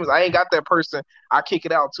Ben Simmons. I ain't got that person I kick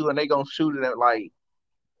it out to, and they gonna shoot it at like.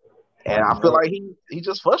 And I feel like he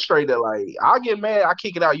just frustrated. Like I get mad, I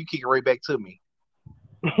kick it out, you kick it right back to me.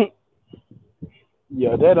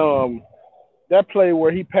 Yeah, that play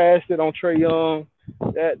where he passed it on Trae Young,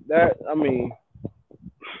 that I mean,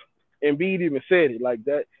 Embiid even said it like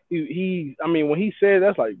that. He I mean when he said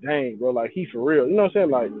that's like dang bro, like he for real. You know what I'm saying?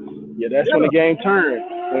 Like yeah, that's when the game turned.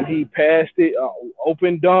 When he passed it,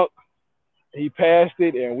 open dunk, he passed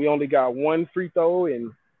it, and we only got one free throw,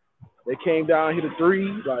 and they came down, hit a three,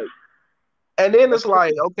 like. And then it's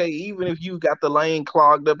like, okay, even if you got the lane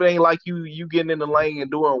clogged up, it ain't like you getting in the lane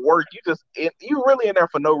and doing work. You really in there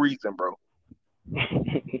for no reason, bro.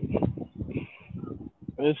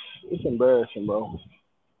 It's embarrassing, bro.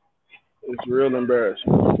 It's real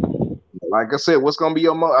embarrassing. Like I said, what's gonna be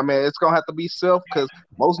your I mean, it's gonna have to be self because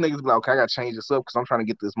most niggas be like, okay, I gotta change this up because I'm trying to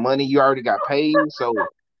get this money. You already got paid, so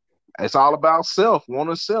it's all about self,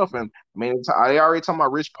 wanting self. And I mean, I already talking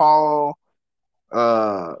about Rich Paul.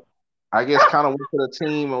 I guess kind of went to the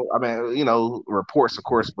team. I mean, you know, reports, of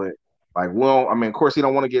course, but like, well, I mean, of course, he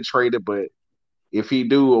don't want to get traded, but if he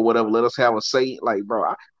do or whatever, let us have a say. Like,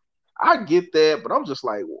 bro, I get that, but I'm just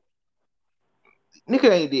like,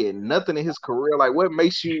 nigga ain't did nothing in his career. Like, what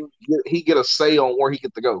makes he get a say on where he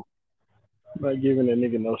get to go? Not giving that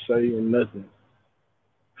nigga no say or nothing.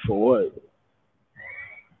 For what?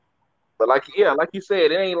 But like, yeah, like you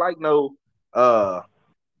said, it ain't like no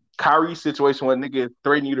Kyrie situation where nigga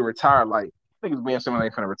threaten you to retire. Like niggas Ben Simmons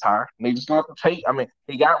ain't finna retire. And they just gonna have to take. I mean,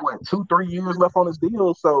 he got what 2-3 years left on his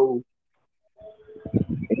deal, so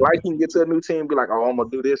like he can get to a new team and be like, oh, I'm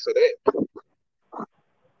gonna do this or that.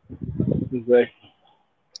 Exactly.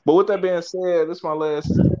 But with that being said, this is my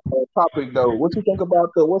last topic though. What you think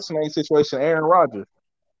about the what's the name situation, Aaron Rodgers?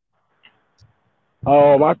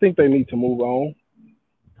 I think they need to move on.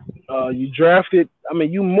 You drafted. I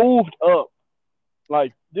mean, you moved up.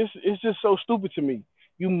 Like this, it's just so stupid to me.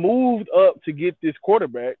 You moved up to get this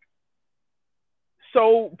quarterback.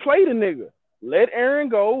 So play the nigga. Let Aaron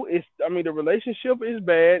go. The relationship is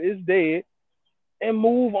bad. It's dead. And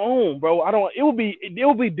move on, bro. It would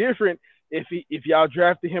be different if y'all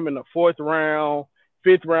drafted him in the 4th round,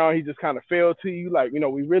 5th round. He just kind of fell to you. Like,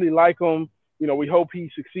 we really like him. We hope he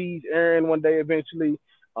succeeds, Aaron, one day eventually.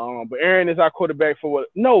 But Aaron is our quarterback for what?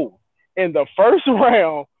 No. In the 1st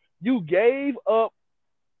round, you gave up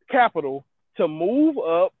capital to move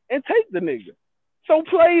up and take the nigga. So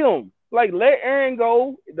play him. Like, let Aaron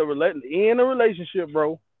go, end the relationship,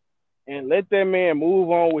 bro, and let that man move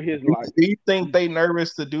on with his life. Do you think they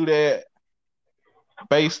nervous to do that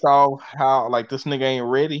based off how, like, this nigga ain't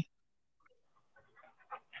ready?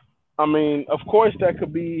 I mean, of course, that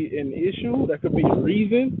could be an issue. That could be a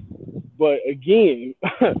reason. But again,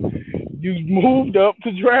 you moved up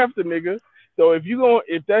to draft a nigga. So if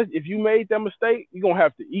you made that mistake, you're gonna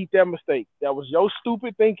have to eat that mistake. That was your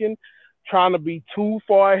stupid thinking, trying to be too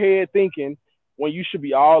far ahead thinking when you should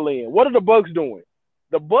be all in. What are the Bucks doing?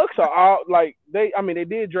 The Bucks are all like they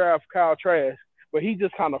did draft Kyle Trask, but he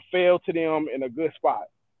just kind of fell to them in a good spot.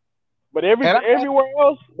 But everywhere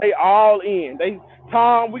else, they all in.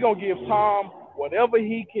 We're gonna give Tom whatever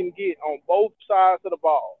he can get on both sides of the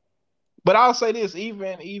ball. But I'll say this,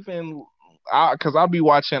 even because I'll be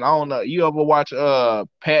watching. I don't know. You ever watch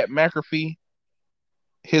Pat McAfee?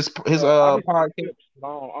 His podcast. I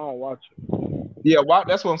don't watch it. Yeah,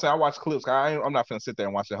 that's what I'm saying. I watch clips. I'm not gonna sit there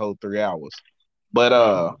and watch the whole 3 hours.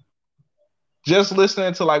 But just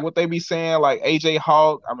listening to like what they be saying, like AJ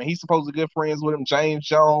Hawk. I mean, he's supposed to be good friends with him. James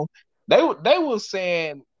Jones. They were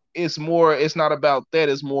saying it's not about that.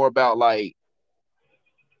 It's more about like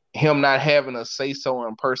him not having a say so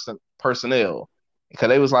in personnel. Because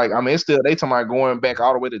they was like, I mean, they talking about going back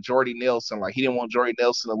all the way to Jordy Nelson. Like he didn't want Jordy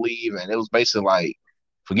Nelson to leave, and it was basically like,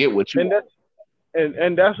 forget what you.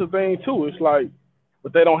 And that's the thing too. It's like,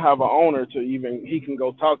 but they don't have an owner he can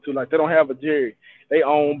go talk to. Like they don't have a Jerry. They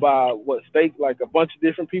own by like a bunch of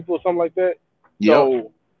different people or something like that. Yep.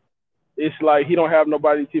 So it's like he don't have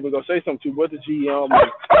nobody to even go say something to, but the GM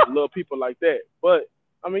and little people like that. But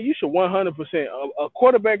I mean, you should 100% a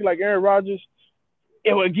quarterback like Aaron Rodgers.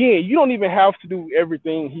 And again, you don't even have to do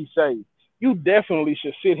everything he says. You definitely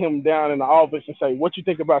should sit him down in the office and say, "What you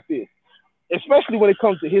think about this?" Especially when it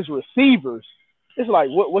comes to his receivers. It's like,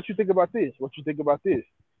 what you think about this? What you think about this?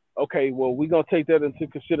 Okay, well, we're going to take that into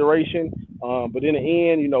consideration. But in the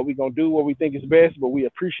end, we're going to do what we think is best, but we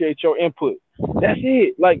appreciate your input. That's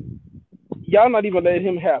it. Like, y'all not even letting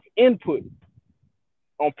him have input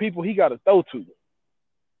on people he got to throw to.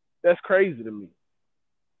 That's crazy to me.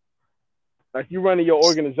 Like, you running your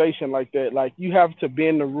organization like that. Like, you have to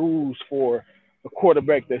bend the rules for a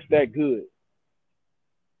quarterback that's that good.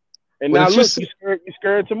 And now, look, you're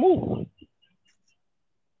scared to move.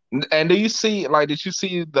 And did you see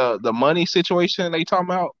the money situation they talking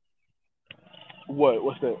about?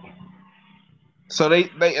 What's that? So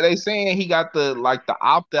they saying he got the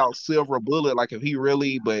opt out silver bullet. Like if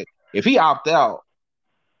he opt out,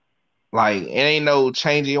 like it ain't no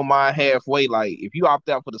changing your mind halfway. Like if you opt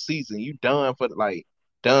out for the season, you done for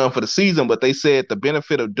the season. But they said the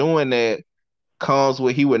benefit of doing that comes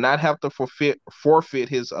with he would not have to forfeit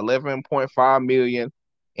his $11.5 million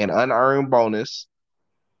in unearned bonus.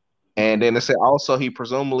 And then they said also he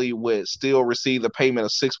presumably would still receive the payment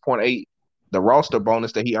of 6.8, the roster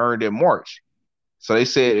bonus that he earned in March. So they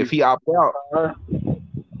said if he opt out,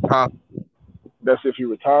 that's if you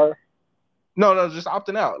retire. No, just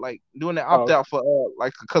opting out, like doing the opt out for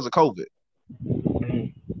because of COVID.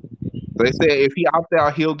 So they said if he opt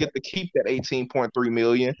out, he'll get to keep that $18.3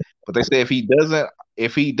 million. But they say if he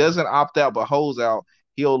doesn't opt out but holds out,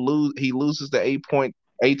 he loses the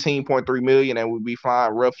 $18.3 million and would be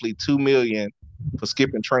fined roughly $2 million for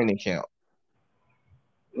skipping training camp.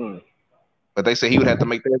 But they say he would have to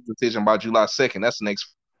make that decision by July 2nd. That's the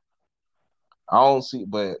next. I don't see,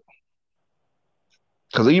 but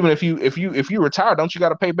because even if you retire, don't you got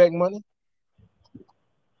to pay back money?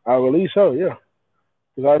 I believe so, yeah.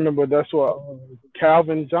 Because I remember that's what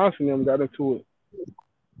Calvin Johnson them got into it.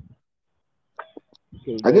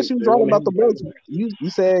 I guess you was right about the Bucks. You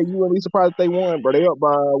said you wouldn't be surprised if they won, but they up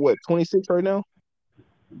by 26 right now?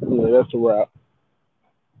 Yeah, that's a wrap.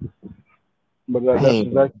 But that's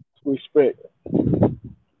exactly what we expect.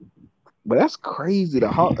 But that's crazy.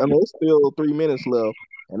 It's still 3 minutes left,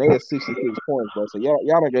 and they had 66 points, bro. So y'all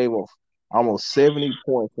done gave up almost 70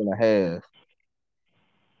 points in a half.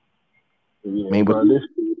 Yeah,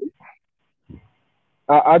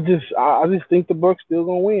 I just think the Bucks still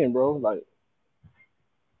gonna win, bro. Like.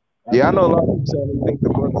 Yeah, I know a lot of people saying they think the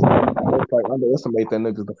Bucks underestimate that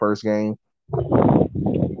niggas the first game. I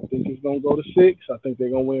think it's gonna go to 6. I think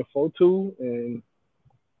they're gonna win 4-2, and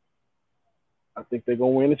I think they're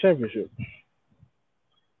gonna win the championship.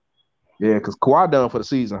 Yeah, because Kawhi done for the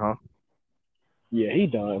season, huh? Yeah, he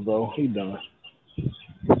done, bro. He done.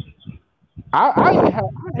 I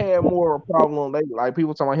had more of a problem like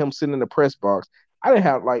people talking about him sitting in the press box. I didn't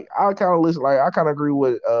have I kind of agree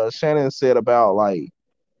with Shannon said about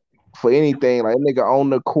for anything, like a nigga on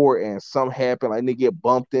the court and something happen, like nigga get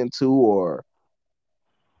bumped into or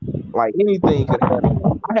like anything could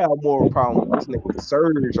happen. I have more of a problem with this nigga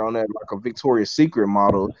Surge on that like a Victoria's Secret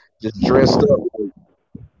model, just dressed up.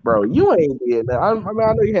 Bro, you ain't did that. I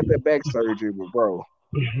know you had that back surgery, but bro,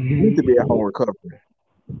 you need to be at home recovering.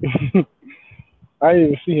 I didn't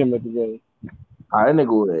even see him at the game. That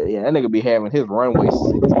nigga be having his runway 6.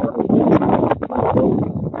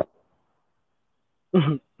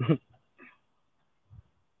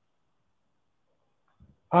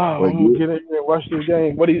 I'm gonna get in here and watch this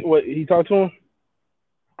game. What he talked to him?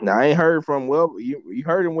 Now I ain't heard from you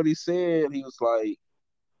heard him what he said. He was like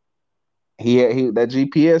he that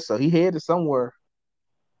GPS, so he headed somewhere.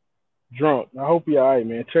 Drunk. I hope he all right,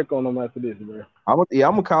 man. Check on him after this, bro. I'm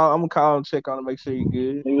gonna call and check on him, make sure he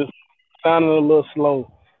good. He was sounding a little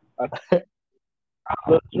slow. I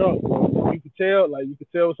was drunk. You could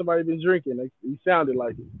tell when somebody been drinking. He sounded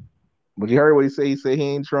like it. But you heard what he said. He said he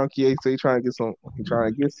ain't drunk yet. He said he trying to get some. He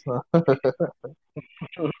trying to get some.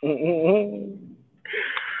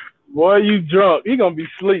 Boy, you drunk. He gonna be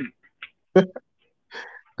asleep.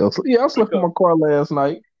 Go sleep. Yeah, I slept in my car last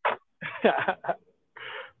night.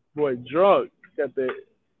 Boy, drunk. Got that.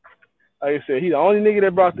 Like I said, he the only nigga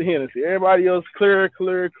that brought the Hennessy. Everybody else clear.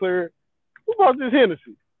 Who brought this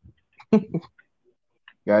Hennessy?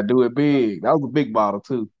 Gotta do it big. That was a big bottle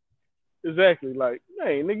too. Exactly. Like,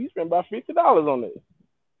 man, nigga, you spent about $50 on this.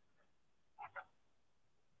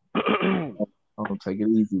 I'm gonna take it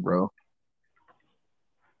easy, bro.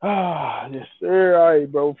 Yes, sir. All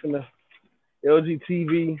right, bro. From the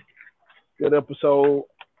LGTV, good episode.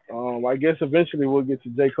 I guess eventually we'll get to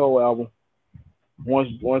J. Cole album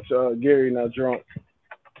once Gary not drunk.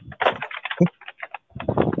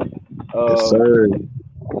 Yes, sir.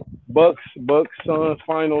 Bucks, Suns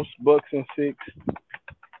finals, Bucks in 6.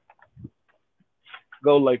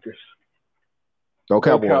 Go Lakers. Go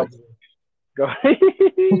Cowboys. Go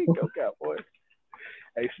Cowboys.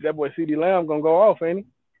 Hey, that boy CD Lamb gonna go off, ain't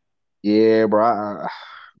he? Yeah, bro. I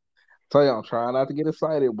tell you, I'm trying not to get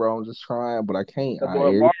excited, bro. I'm just trying, but I can't. That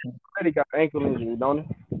boy already got ankle injury, don't he?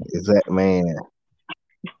 Is that man?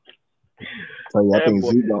 Tell you, I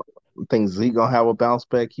think Zeke gonna have a bounce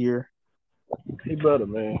back here. He better,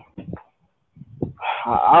 man.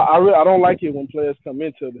 I don't like it when players come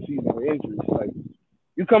into the season with injuries. Like,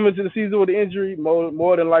 you come into the season with an injury,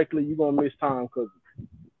 more than likely you're gonna miss time because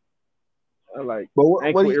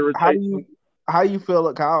ankle irritation. How you feel?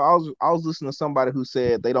 Like, I was listening to somebody who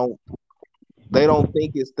said they don't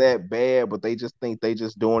think it's that bad, but they just think they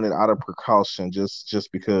just doing it out of precaution, just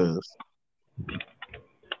because.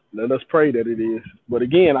 Let us pray that it is. But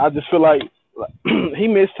again, I just feel like he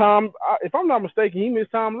missed time. If I'm not mistaken, he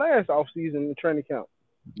missed time last offseason in training camp.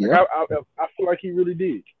 Yeah, I feel like he really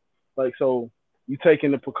did. Like, so you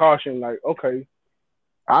taking the precaution, like, okay.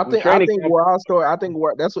 I think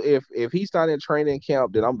that's what if he started training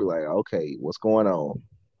camp, then I'll be like, okay, what's going on?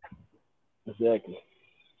 Exactly.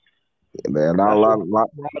 Yeah, man, a lot of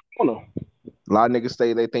niggas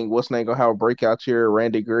say they think what's name gonna have a breakout year,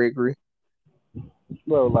 Randy Gregory.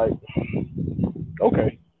 Well, like,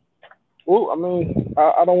 okay. Well, I mean,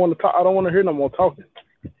 I don't want to talk. I don't want to hear no more talking.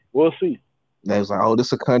 We'll see. They was like, oh, this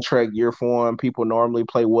is a contract year for him. People normally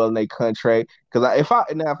play well in their contract. Because if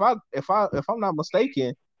I'm not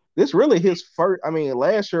mistaken, this really his first. I mean,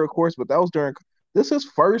 last year, of course, but that was during. This is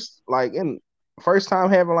first time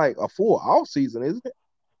having like a full off season, isn't it?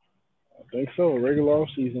 I think so. Regular off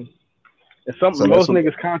season. And most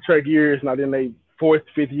niggas' contract year is not in their 4th,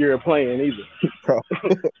 5th year of playing either.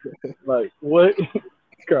 Like, what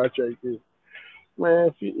contract is?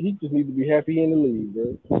 Man, he just needs to be happy in the league,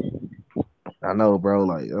 bro. I know, bro.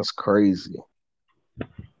 Like, that's crazy.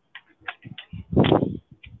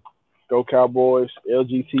 Go Cowboys,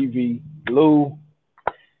 LGTV, Lou,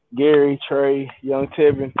 Gary, Trey, Young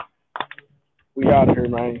Tevin. We out of here,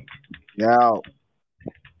 man. Yeah.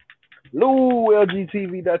 Lou,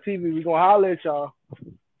 LGTV.tv. We gonna holler at y'all.